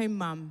stay-at-home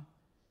mum,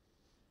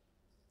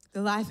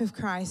 the life of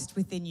Christ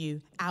within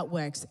you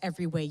outworks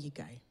everywhere you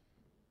go.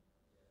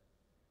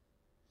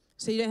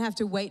 So you don't have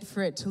to wait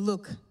for it to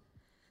look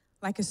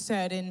like a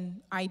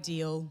certain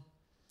ideal,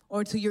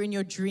 or until you're in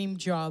your dream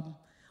job,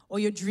 or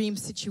your dream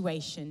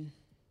situation,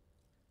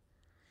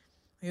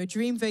 or your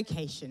dream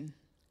vocation,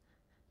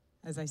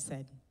 as I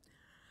said.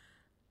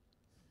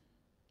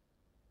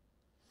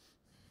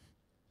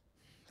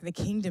 The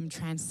kingdom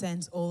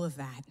transcends all of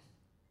that.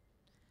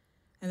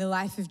 And the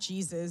life of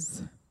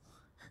Jesus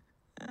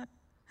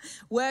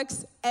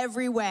works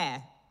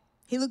everywhere.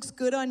 He looks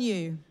good on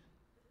you.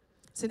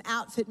 It's an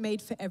outfit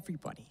made for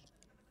everybody.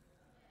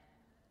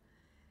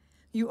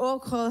 You all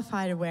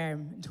qualify to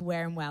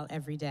wear him well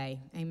every day.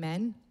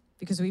 Amen?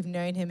 Because we've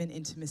known him in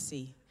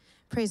intimacy.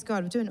 Praise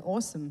God, we're doing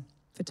awesome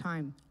for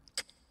time.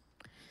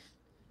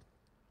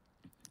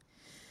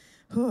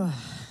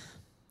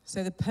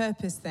 So the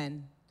purpose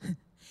then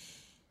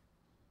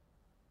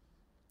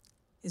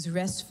is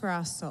rest for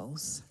our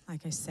souls,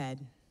 like I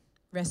said,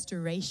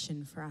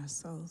 restoration for our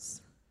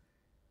souls,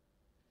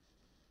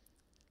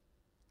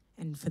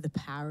 and for the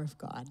power of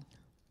God.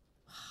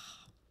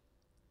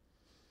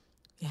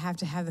 We have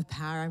to have the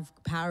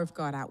power of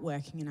God out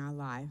working in our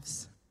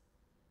lives,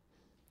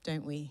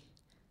 don't we?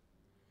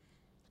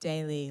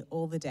 Daily,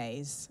 all the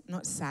days. I'm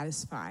not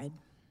satisfied.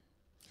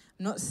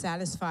 I'm not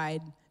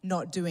satisfied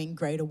not doing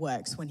greater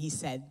works when he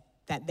said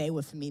that they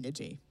were for me to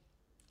do.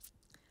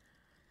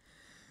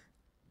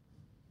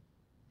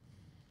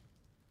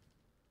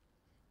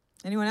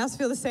 Anyone else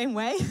feel the same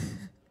way?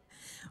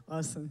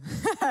 Awesome.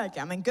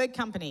 Okay, I'm in good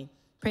company.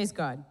 Praise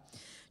God.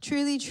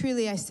 Truly,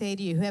 truly, I say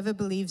to you, whoever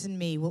believes in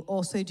me will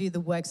also do the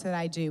works that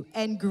I do,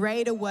 and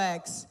greater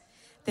works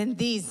than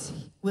these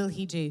will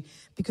he do,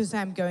 because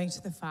I am going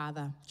to the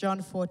Father.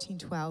 John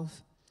 14:12.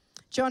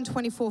 John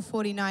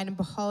 24:49, and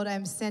behold, I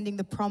am sending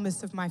the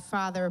promise of my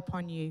Father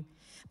upon you,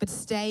 but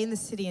stay in the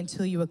city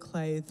until you are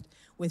clothed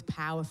with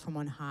power from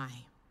on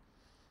high.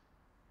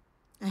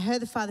 I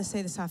heard the Father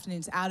say this afternoon,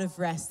 it's out of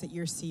rest that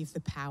you receive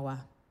the power,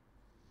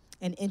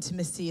 and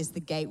intimacy is the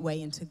gateway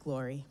into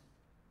glory.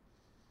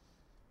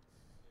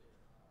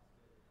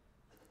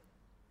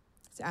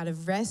 It's out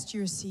of rest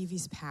you receive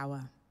his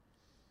power,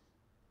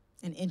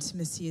 and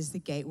intimacy is the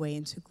gateway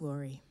into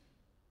glory.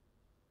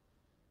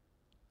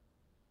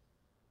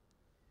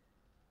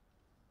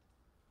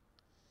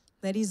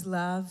 Let his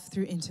love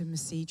through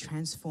intimacy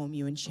transform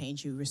you and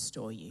change you,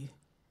 restore you.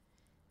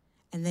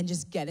 And then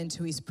just get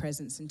into his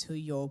presence until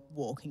you're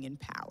walking in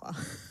power.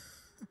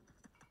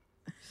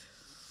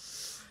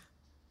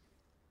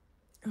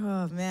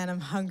 Oh man, I'm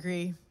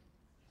hungry.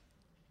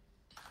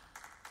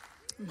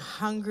 I'm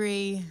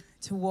hungry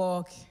to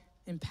walk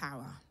in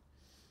power.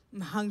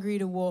 I'm hungry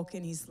to walk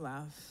in his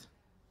love.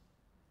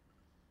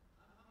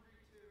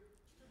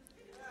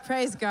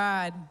 Praise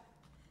God.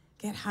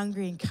 Get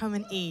hungry and come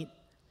and eat.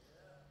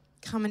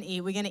 Come and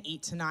eat. We're going to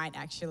eat tonight,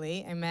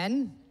 actually.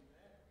 Amen.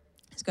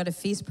 He's got a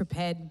feast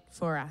prepared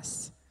for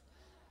us.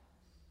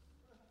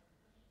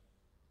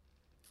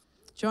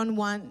 1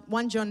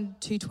 John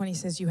 2:20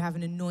 says, you have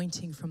an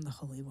anointing from the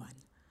Holy One.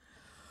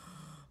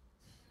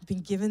 You've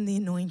been given the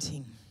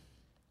anointing.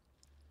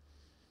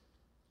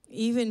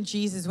 Even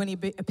Jesus, when he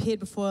appeared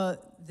before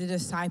the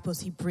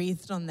disciples, he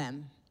breathed on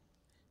them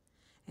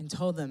and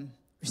told them,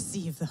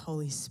 receive the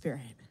Holy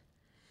Spirit.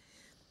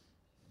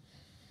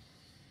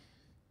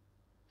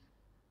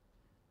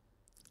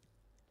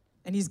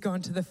 And he's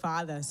gone to the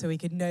Father so he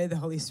could know the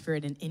Holy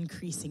Spirit in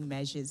increasing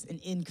measures, in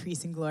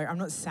increasing glory. I'm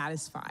not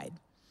satisfied.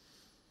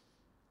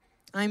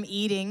 I'm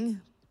eating,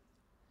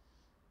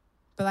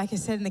 but like I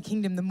said in the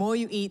kingdom, the more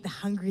you eat, the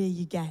hungrier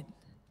you get.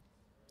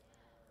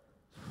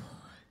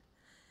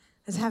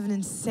 Let's have an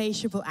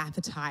insatiable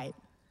appetite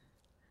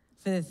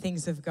for the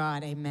things of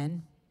God,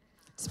 amen?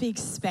 Let's be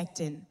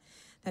expectant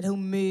that he'll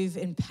move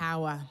in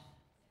power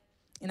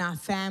in our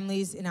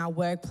families, in our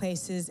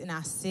workplaces, in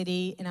our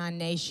city, in our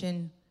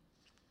nation.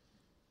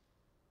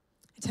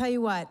 I tell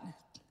you what,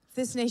 if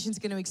this nation's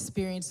going to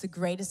experience the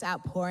greatest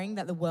outpouring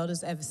that the world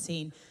has ever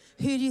seen,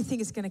 who do you think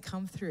is going to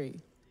come through?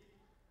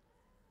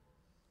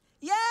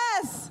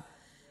 Yes!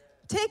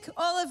 Tick,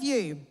 all of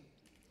you.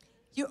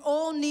 You're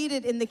all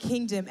needed in the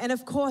kingdom. And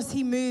of course,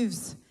 he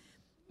moves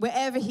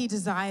wherever he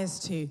desires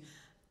to.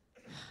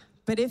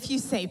 But if you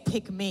say,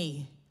 pick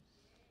me,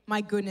 my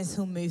goodness,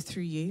 he'll move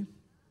through you.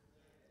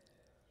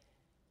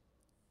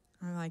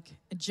 I'm like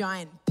a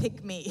giant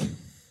pick me.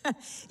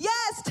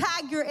 Yes,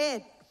 tag, you're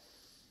it.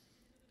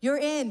 You're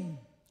in.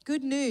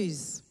 Good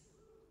news.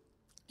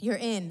 You're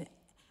in.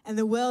 And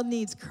the world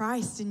needs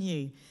Christ in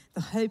you,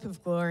 the hope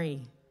of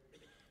glory.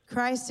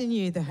 Christ in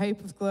you, the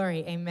hope of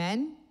glory.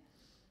 Amen.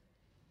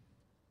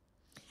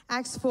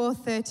 Acts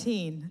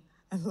 4:13.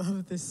 I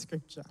love this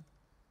scripture.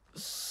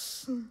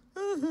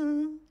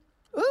 Ooh,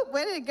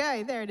 where did it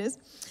go? There it is.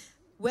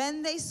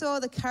 When they saw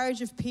the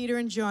courage of Peter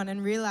and John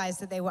and realized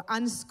that they were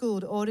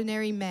unschooled,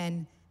 ordinary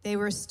men, they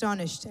were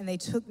astonished, and they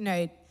took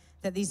note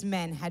that these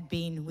men had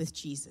been with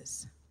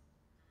Jesus.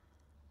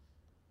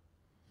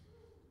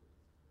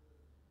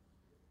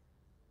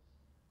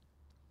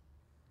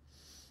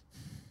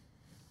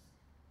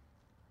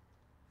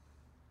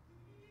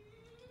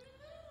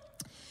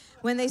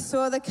 When they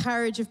saw the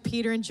courage of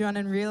Peter and John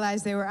and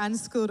realized they were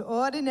unschooled,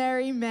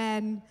 ordinary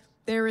men,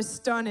 they were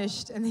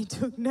astonished, and they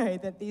took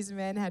note that these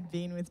men had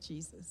been with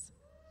Jesus.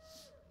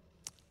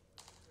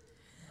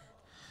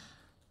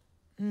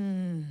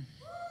 I'm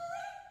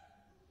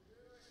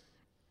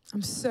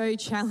so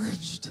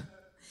challenged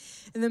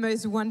in the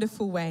most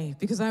wonderful way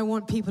because I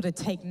want people to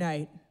take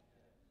note.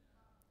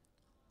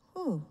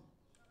 Oh,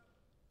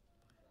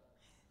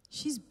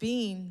 she's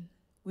been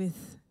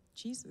with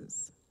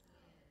Jesus.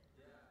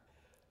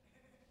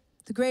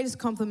 The greatest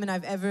compliment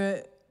I've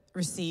ever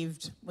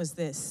received was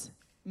this,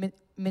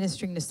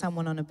 ministering to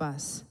someone on a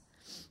bus.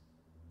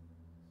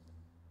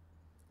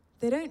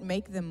 They don't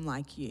make them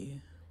like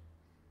you.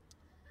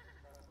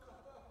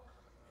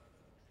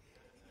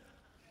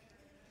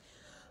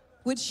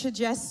 Which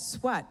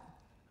suggests what?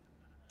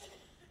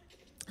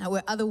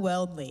 We're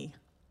otherworldly.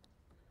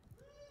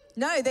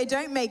 No, they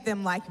don't make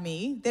them like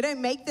me. They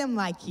don't make them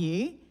like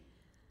you.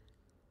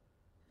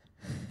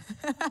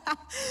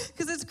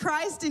 Because it's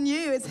Christ in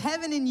you. It's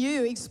heaven in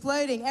you,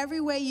 exploding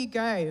everywhere you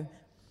go.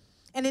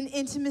 And in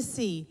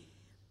intimacy,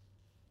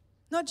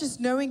 not just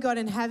knowing God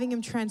and having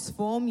him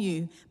transform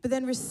you, but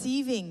then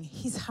receiving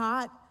his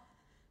heart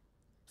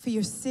for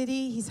your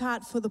city, his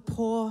heart for the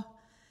poor,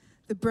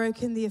 the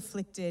broken, the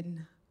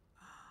afflicted,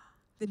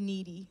 the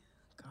needy,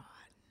 God.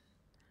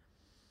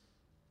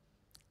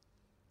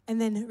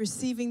 And then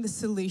receiving the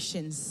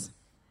solutions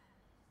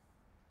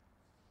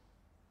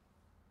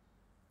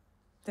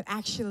that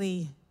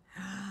actually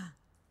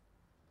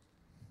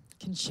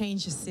can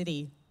change a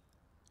city,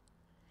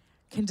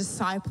 can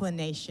disciple a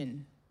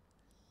nation,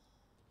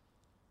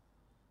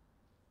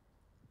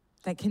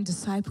 that can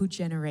disciple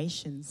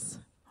generations.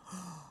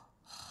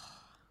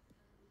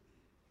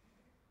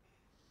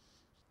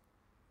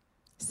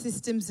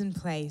 Systems in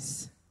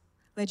place,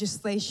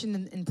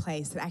 legislation in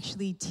place that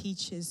actually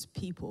teaches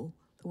people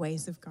the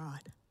ways of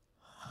God.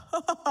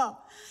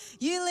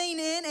 You lean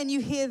in and you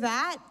hear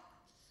that,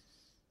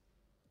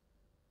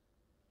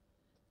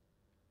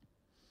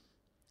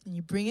 and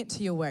you bring it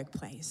to your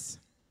workplace.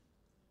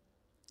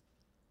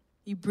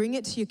 You bring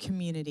it to your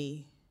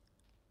community.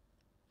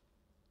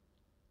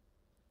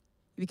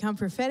 You become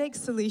prophetic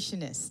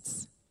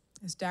solutionists,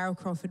 as Darrell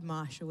Crawford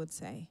Marshall would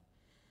say.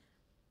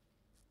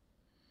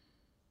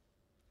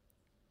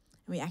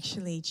 And we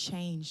actually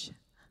change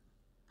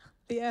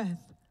the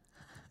earth.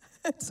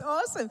 It's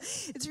awesome.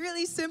 It's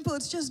really simple.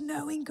 It's just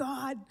knowing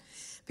God.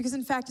 Because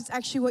in fact, it's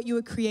actually what you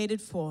were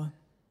created for.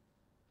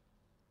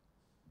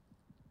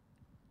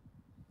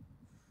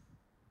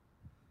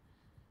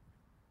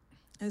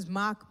 As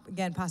Mark,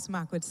 again, Pastor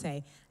Mark would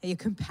say, that you're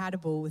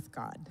compatible with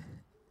God.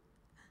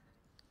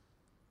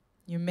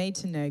 You're made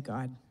to know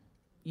God.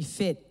 You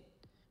fit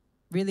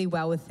really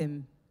well with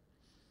him.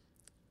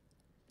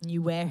 And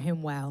you wear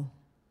him well.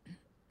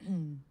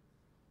 And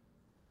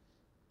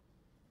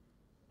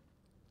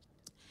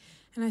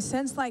I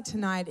sense like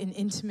tonight in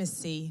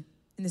intimacy,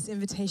 in this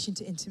invitation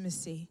to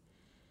intimacy,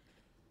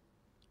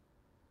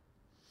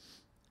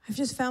 I've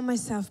just found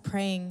myself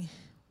praying,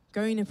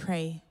 going to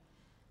pray,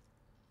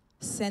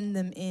 send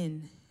them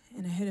in.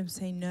 And I heard him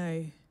say,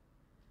 no,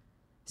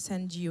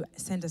 send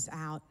us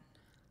out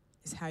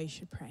is how you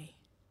should pray.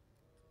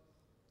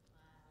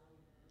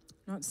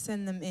 Not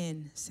send them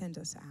in, send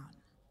us out.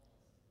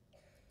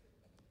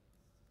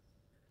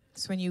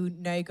 So when you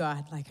know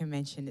God, like I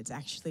mentioned, it's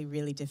actually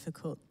really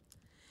difficult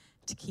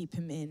to keep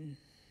him in.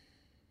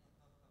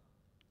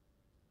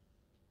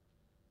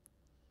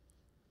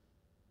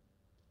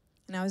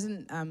 And I was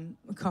in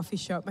a coffee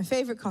shop, my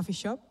favorite coffee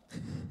shop.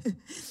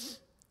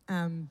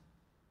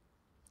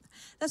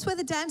 That's where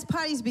the dance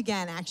parties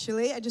began,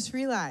 actually. I just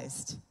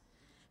realized.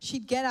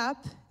 She'd get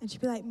up and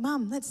she'd be like,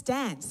 Mum, let's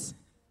dance.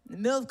 In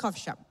the middle of the coffee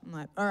shop. I'm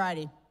like,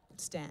 alrighty,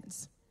 let's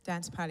dance.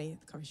 Dance party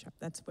at the coffee shop.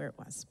 That's where it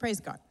was. Praise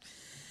God.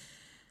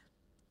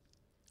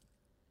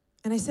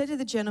 And I said to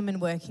the gentleman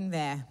working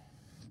there,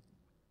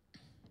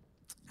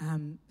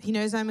 he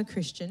knows I'm a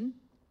Christian.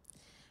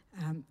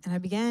 And I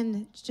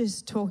began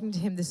just talking to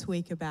him this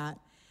week about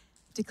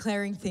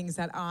declaring things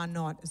that are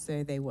not as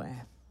though they were.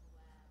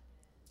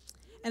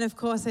 And of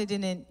course, I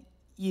didn't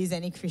use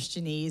any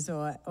Christianese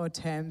or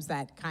terms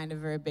that kind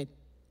of are a bit,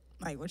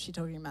 like, what's she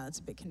talking about? It's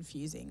a bit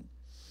confusing.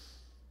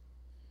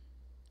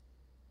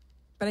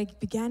 But I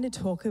began to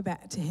talk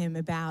to him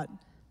about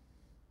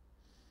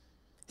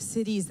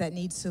cities that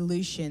need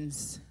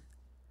solutions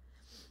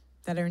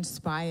that are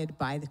inspired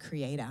by the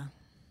Creator.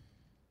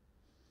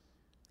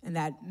 And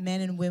that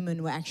men and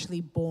women were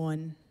actually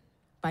born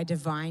by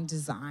divine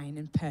design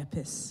and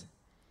purpose.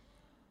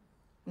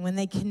 And when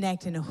they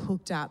connect and are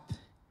hooked up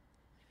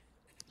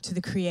to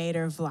the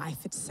Creator of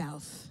life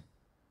itself,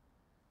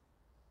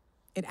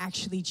 it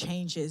actually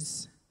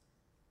changes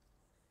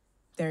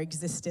their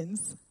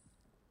existence.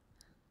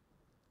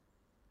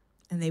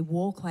 And they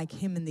walk like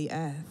Him in the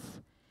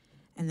earth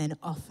and then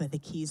offer the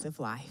keys of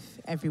life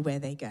everywhere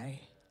they go.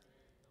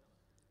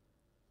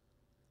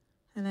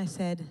 And I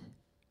said,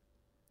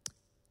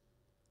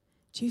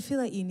 do you feel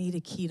like you need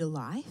a key to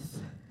life?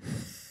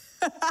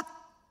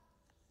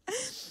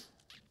 It's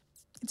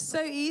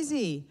so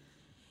easy.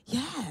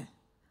 Yeah.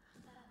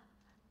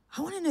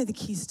 I want to know the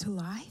keys to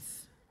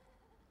life.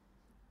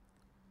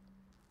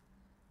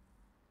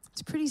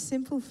 It's pretty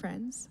simple,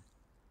 friends.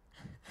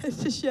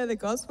 To share the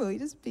gospel, you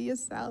just be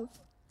yourself.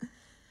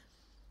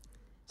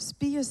 Just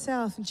be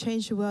yourself and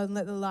change the world and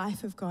let the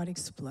life of God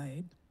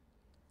explode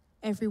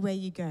everywhere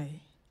you go.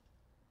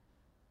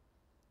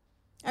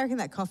 I reckon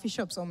that coffee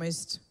shop's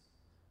almost,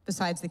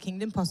 besides the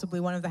kingdom,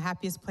 possibly one of the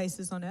happiest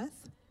places on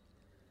earth.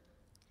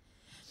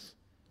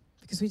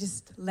 Because we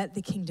just let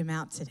the kingdom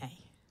out today.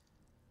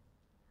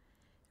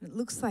 And it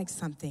looks like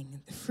something.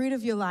 The fruit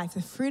of your life,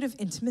 the fruit of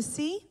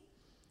intimacy,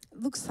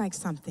 it looks like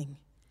something.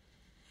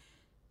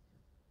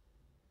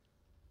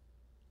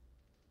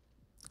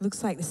 It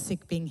looks like the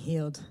sick being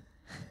healed.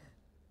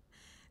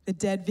 The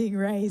dead being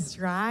raised,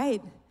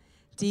 right?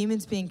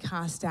 Demons being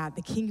cast out,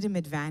 the kingdom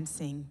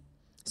advancing,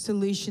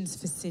 solutions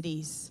for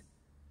cities.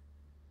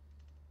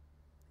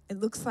 It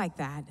looks like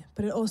that,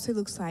 but it also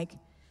looks like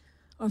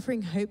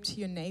offering hope to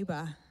your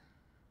neighbor,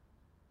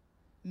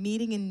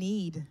 meeting a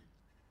need,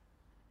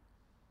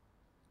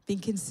 being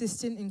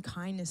consistent in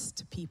kindness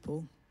to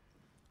people.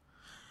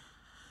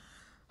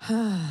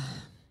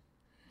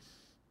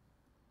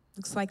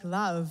 Looks like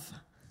love.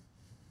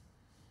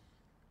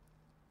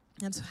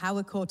 That's how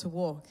we're called to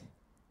walk.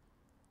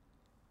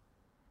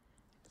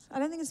 I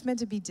don't think it's meant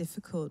to be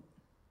difficult.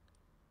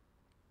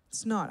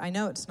 It's not. I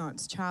know it's not.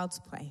 It's child's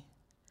play,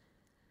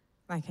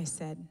 like I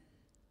said.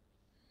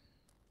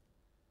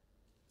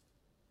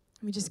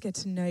 We just get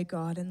to know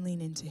God and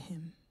lean into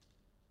Him.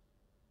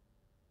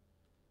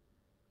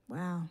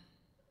 Wow.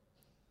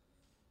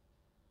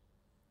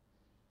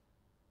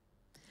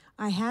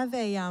 I have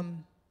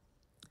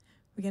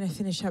we're going to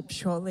finish up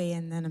shortly,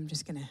 and then I'm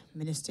just going to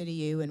minister to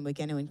you, and we're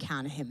going to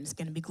encounter Him. It's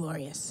going to be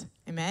glorious.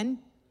 Amen?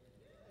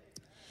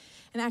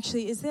 And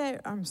actually,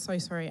 I'm so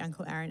sorry,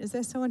 Uncle Aaron, is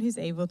there someone who's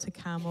able to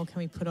come, or can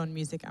we put on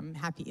music? I'm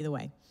happy either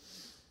way.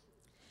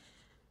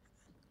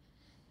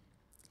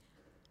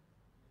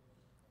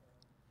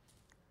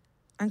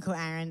 Uncle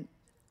Aaron,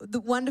 the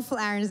wonderful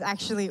Aaron is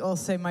actually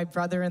also my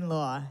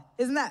brother-in-law.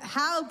 Isn't that,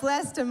 how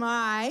blessed am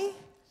I?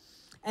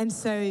 And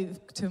so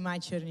to my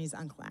children, he's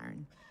Uncle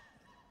Aaron.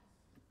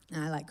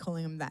 And I like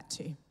calling him that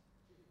too.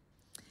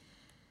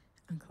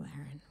 Uncle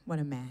Aaron, what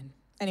a man.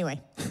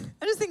 Anyway,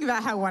 I just think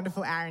about how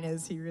wonderful Aaron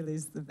is. He really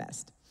is the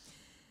best.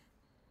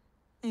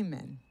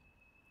 Amen.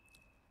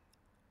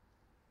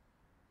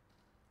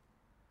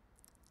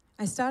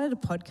 I started a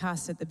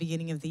podcast at the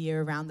beginning of the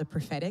year around the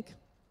prophetic.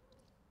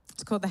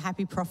 It's called The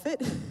Happy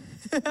Prophet.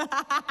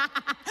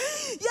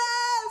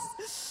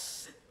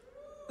 Yes!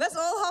 Let's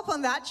all hop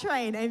on that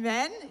train,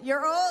 amen?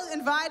 You're all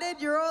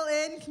invited, you're all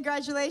in.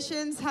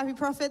 Congratulations, happy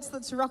prophets,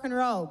 let's rock and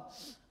roll.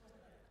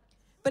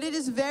 But it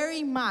is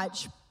very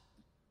much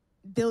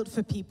built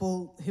for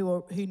people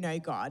who know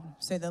God.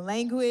 So the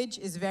language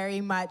is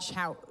very much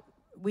how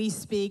we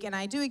speak, and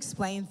I do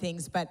explain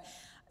things, but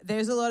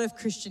there's a lot of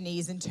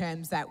Christianese in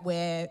terms that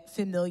we're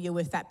familiar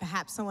with that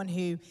perhaps someone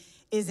who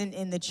isn't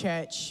in the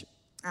church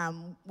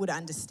would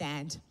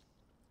understand.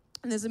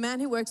 And there's a man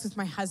who works with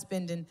my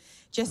husband, and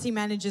Jesse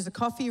manages a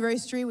coffee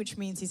roastery, which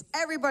means he's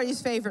everybody's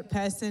favorite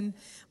person,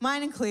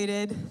 mine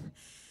included.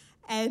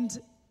 And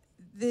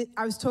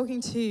I was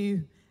talking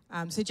to,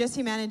 so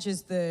Jesse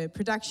manages the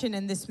production,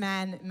 and this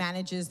man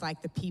manages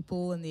like the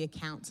people and the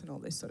accounts and all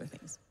those sort of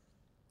things.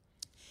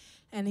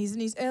 And he's in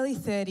his early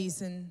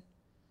 30s and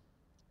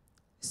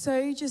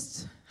so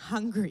just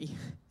hungry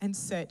and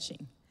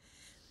searching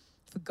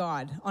for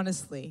God,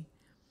 honestly.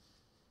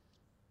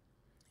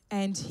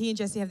 And he and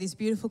Jesse have these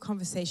beautiful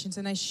conversations,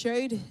 and I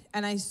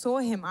saw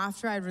him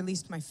after I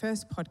released my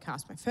first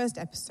podcast, my first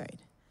episode.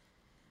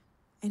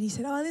 And he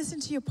said, I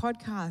listened to your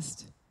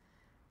podcast.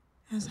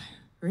 I was like,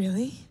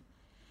 really?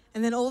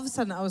 And then all of a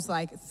sudden I was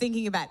like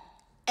thinking about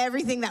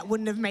everything that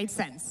wouldn't have made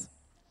sense,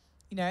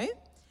 you know?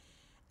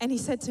 And he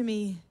said to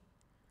me,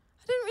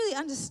 I didn't really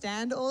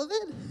understand all of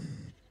it.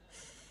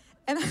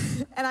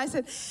 And I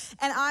said,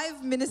 and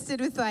I've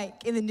ministered with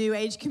like in the New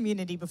Age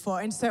community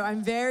before, and so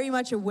I'm very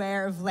much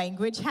aware of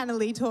language. Hannah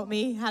Lee taught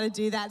me how to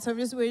do that, so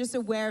we're just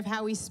aware of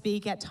how we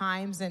speak at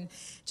times, and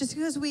just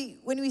because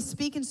when we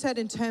speak in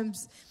certain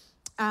terms,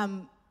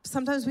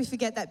 sometimes we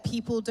forget that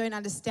people don't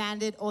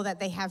understand it or that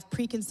they have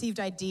preconceived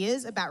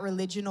ideas about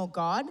religion or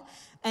God.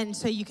 And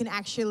so you can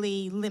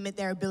actually limit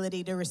their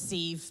ability to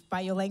receive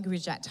by your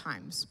language at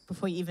times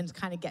before you even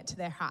kind of get to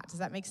their heart. Does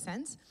that make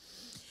sense?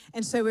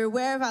 And so we're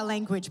aware of our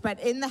language. But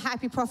in the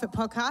Happy Prophet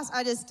podcast,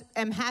 I just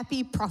am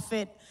happy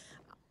prophet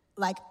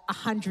like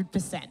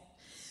 100%.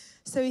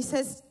 So he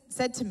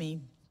said to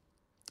me,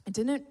 I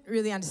didn't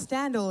really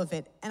understand all of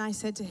it. And I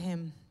said to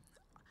him,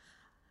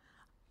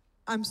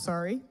 I'm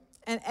sorry.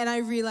 And I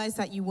realized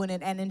that you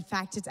wouldn't. And in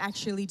fact, it's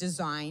actually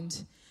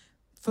designed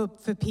for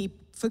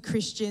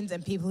Christians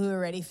and people who are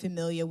already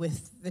familiar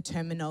with the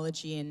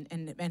terminology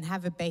and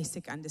have a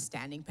basic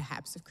understanding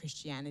perhaps of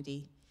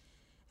Christianity.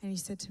 And he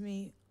said to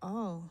me,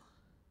 oh,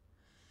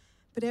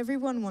 but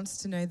everyone wants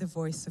to know the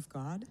voice of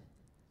God.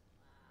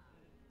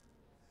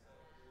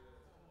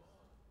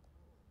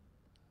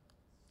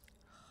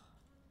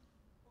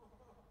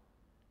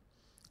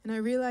 And I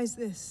realized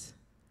this,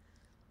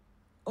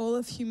 all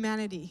of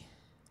humanity,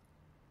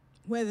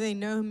 whether they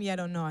know him yet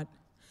or not,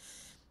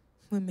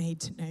 we're made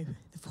to know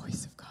the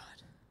voice of God.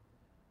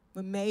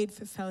 We're made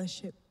for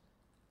fellowship.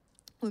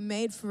 We're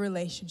made for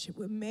relationship.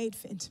 We're made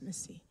for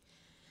intimacy.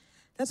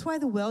 That's why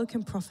the world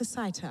can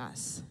prophesy to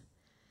us.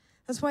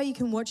 That's why you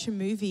can watch a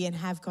movie and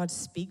have God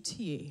speak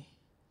to you.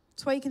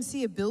 That's why you can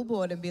see a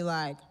billboard and be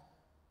like,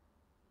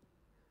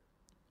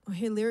 or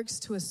hear lyrics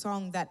to a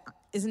song that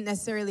isn't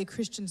necessarily a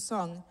Christian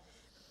song.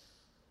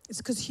 It's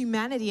because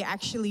humanity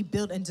actually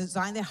built and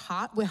designed their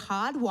heart. We're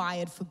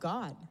hardwired for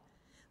God.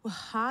 We're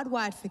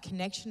hardwired for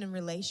connection and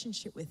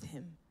relationship with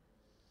him.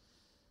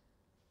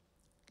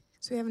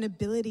 So we have an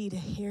ability to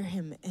hear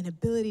him, an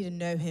ability to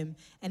know him,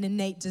 an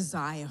innate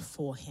desire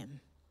for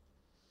him.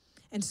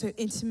 And so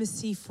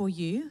intimacy for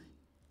you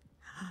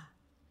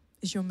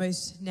is your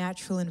most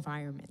natural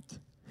environment.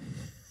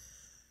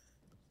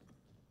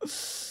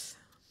 It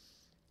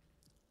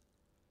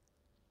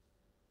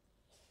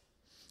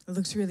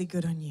looks really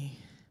good on you.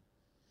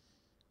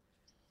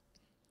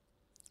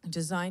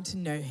 Designed to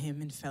know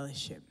him in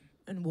fellowship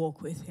and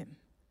walk with him.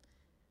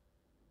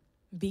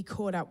 Be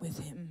caught up with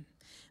him.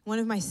 One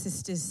of my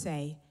sisters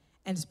say,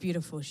 and it's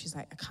beautiful, she's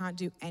like, I can't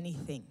do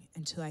anything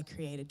until I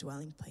create a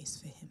dwelling place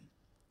for him.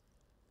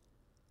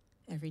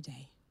 Every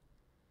day.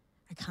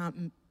 I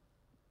can't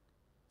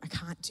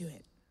do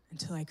it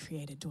until I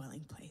create a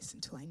dwelling place,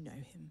 until I know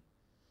him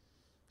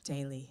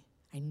daily.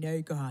 I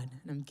know God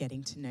and I'm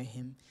getting to know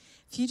him.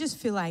 If you just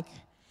feel like,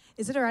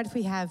 is it all right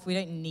if we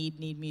don't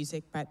need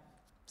music, but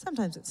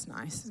sometimes it's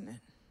nice, isn't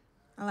it?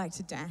 I like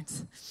to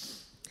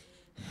dance.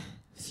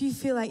 If you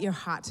feel like your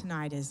heart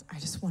tonight is, I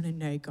just want to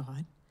know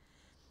God.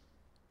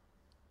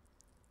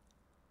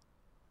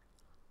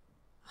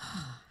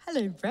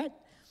 Hello, Brett.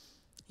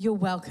 You're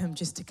welcome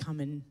just to come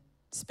and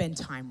spend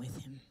time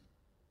with him.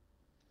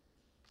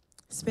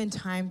 Spend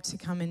time to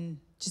come and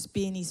just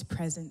be in his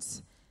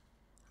presence.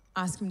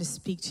 Ask him to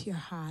speak to your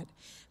heart.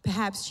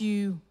 Perhaps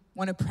you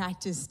want to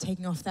practice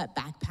taking off that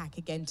backpack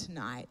again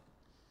tonight.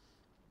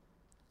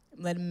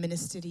 Let him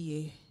minister to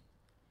you.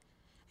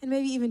 And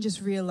maybe even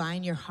just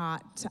realign your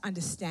heart to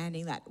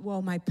understanding that,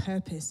 well, my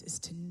purpose is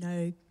to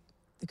know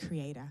the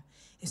Creator,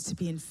 is to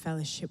be in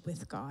fellowship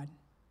with God.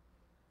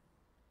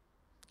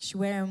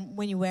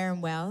 When you wear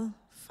him well,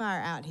 far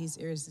out, he's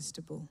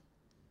irresistible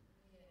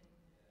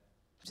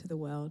to the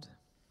world.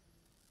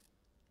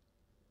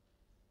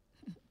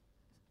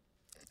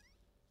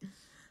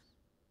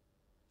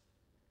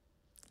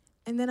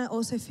 And then I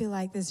also feel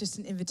like there's just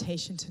an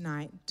invitation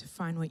tonight to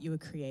find what you were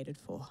created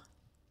for.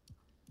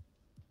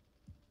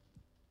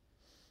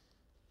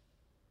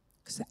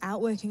 Because the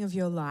outworking of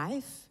your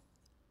life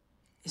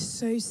is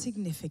so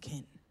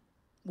significant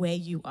where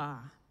you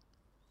are.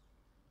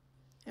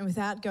 And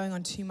without going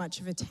on too much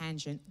of a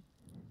tangent,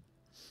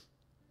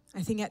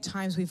 I think at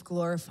times we've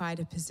glorified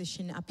a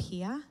position up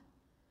here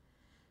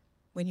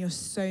when you're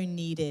so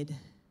needed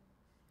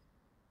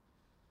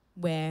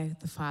where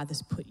the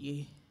Father's put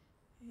you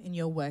in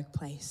your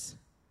workplace.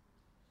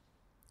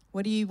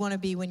 What do you want to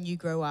be when you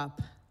grow up?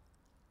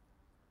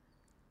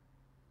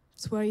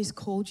 It's where he's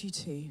called you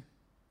to.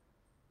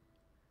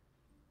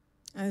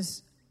 I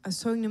was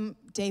talking to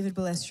David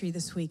Balestri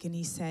this week, and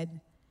he said,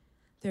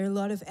 there are a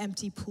lot of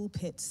empty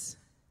pulpits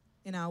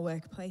in our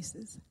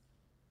workplaces.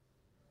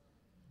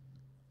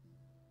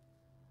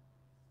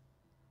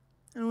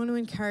 I want to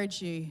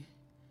encourage you,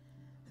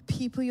 the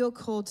people you're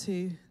called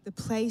to, the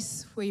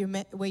place where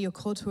you're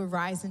called to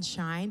arise and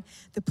shine,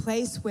 the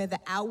place where the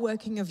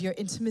outworking of your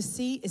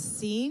intimacy is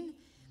seen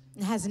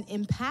and has an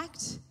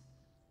impact,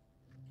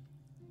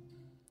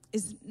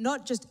 is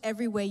not just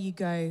everywhere you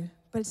go,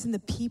 but it's in the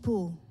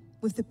people,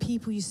 with the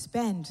people you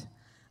spend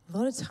a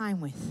lot of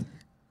time with,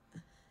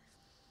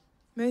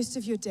 most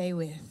of your day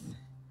with.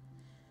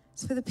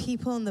 It's for the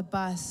people on the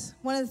bus.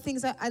 One of the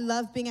things I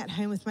love being at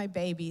home with my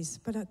babies,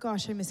 but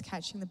gosh, I miss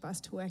catching the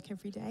bus to work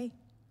every day.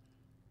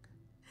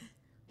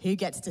 Who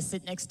gets to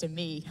sit next to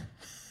me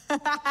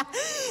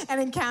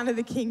and encounter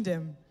the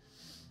kingdom?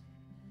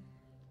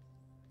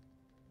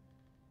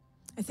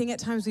 I think at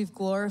times we've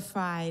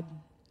glorified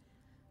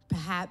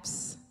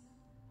perhaps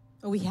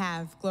or we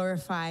have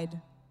glorified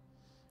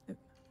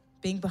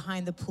being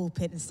behind the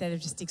pulpit instead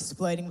of just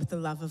exploding with the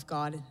love of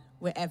God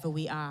wherever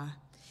we are.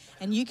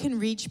 And you can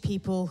reach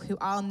people who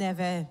I'll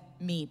never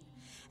meet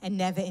and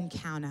never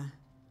encounter,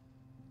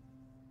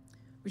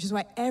 which is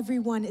why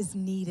everyone is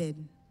needed.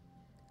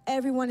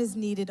 Everyone is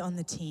needed on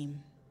the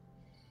team.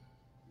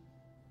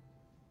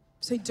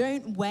 So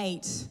don't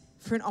wait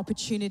for an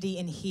opportunity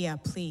in here,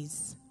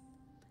 please,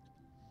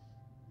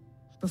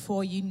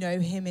 before you know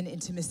him in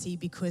intimacy,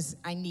 because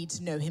I need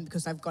to know him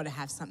because I've got to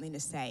have something to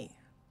say.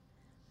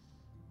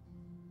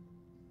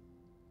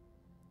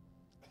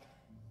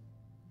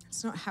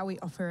 It's not how we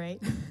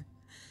operate,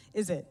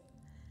 is it?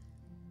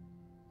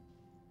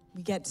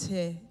 We get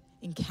to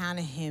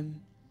encounter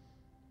him.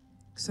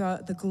 So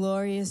the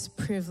glorious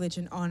privilege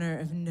and honor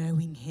of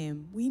knowing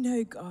him. We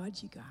know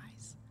God, you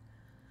guys.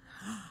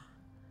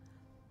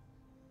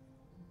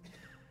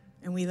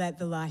 And we let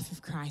the life of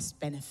Christ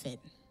benefit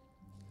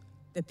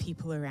the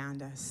people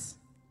around us.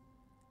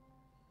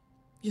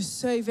 You're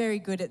so very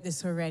good at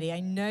this already. I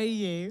know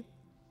you.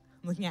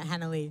 I'm looking at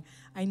Hannah Lee.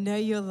 I know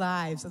your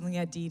lives. I'm looking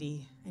at Dee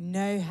Dee. I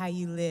know how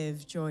you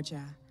live,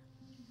 Georgia.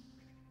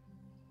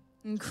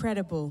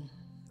 Incredible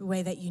the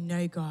way that you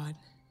know God.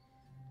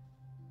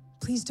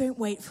 Please don't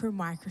wait for a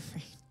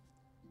microphone.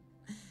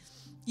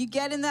 You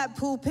get in that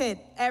pulpit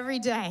every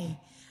day.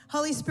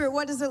 Holy Spirit,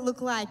 what does it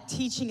look like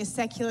teaching a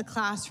secular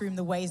classroom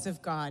the ways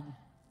of God?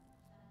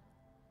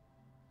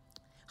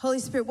 Holy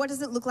Spirit, what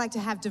does it look like to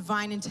have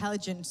divine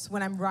intelligence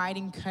when I'm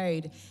writing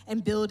code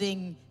and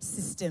building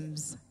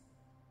systems?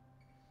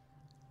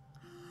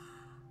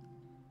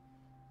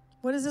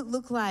 What does it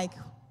look like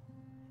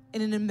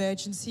in an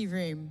emergency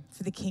room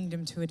for the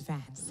kingdom to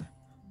advance?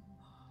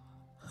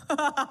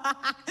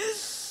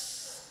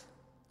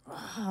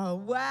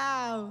 Oh,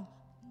 wow.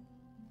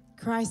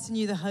 Christ in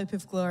you, the hope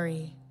of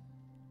glory.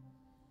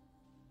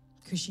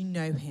 Because you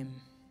know him.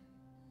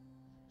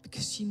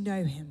 Because you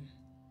know him.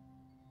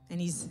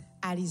 And he's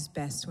at his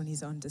best when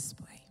he's on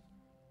display.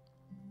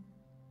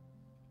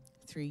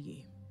 Through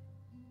you.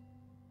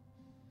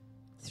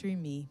 Through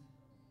me.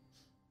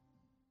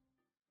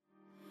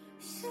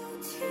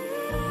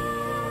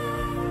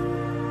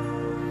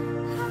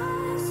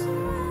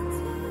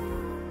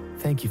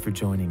 Thank you for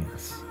joining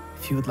us.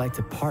 If you would like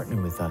to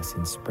partner with us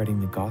in spreading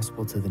the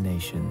gospel to the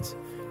nations,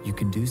 you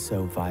can do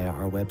so via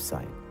our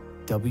website,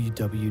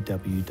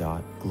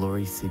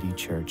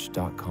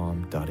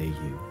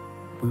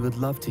 www.glorycitychurch.com.au. We would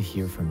love to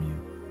hear from you.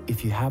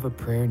 If you have a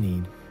prayer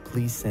need,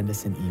 please send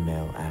us an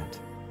email at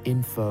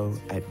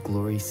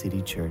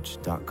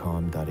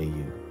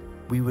info@glorycitychurch.com.au.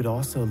 We would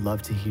also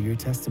love to hear your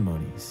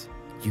testimonies.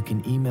 You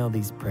can email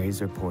these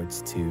praise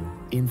reports to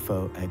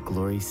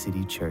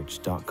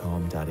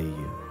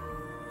info@glorycitychurch.com.au.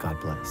 God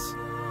bless.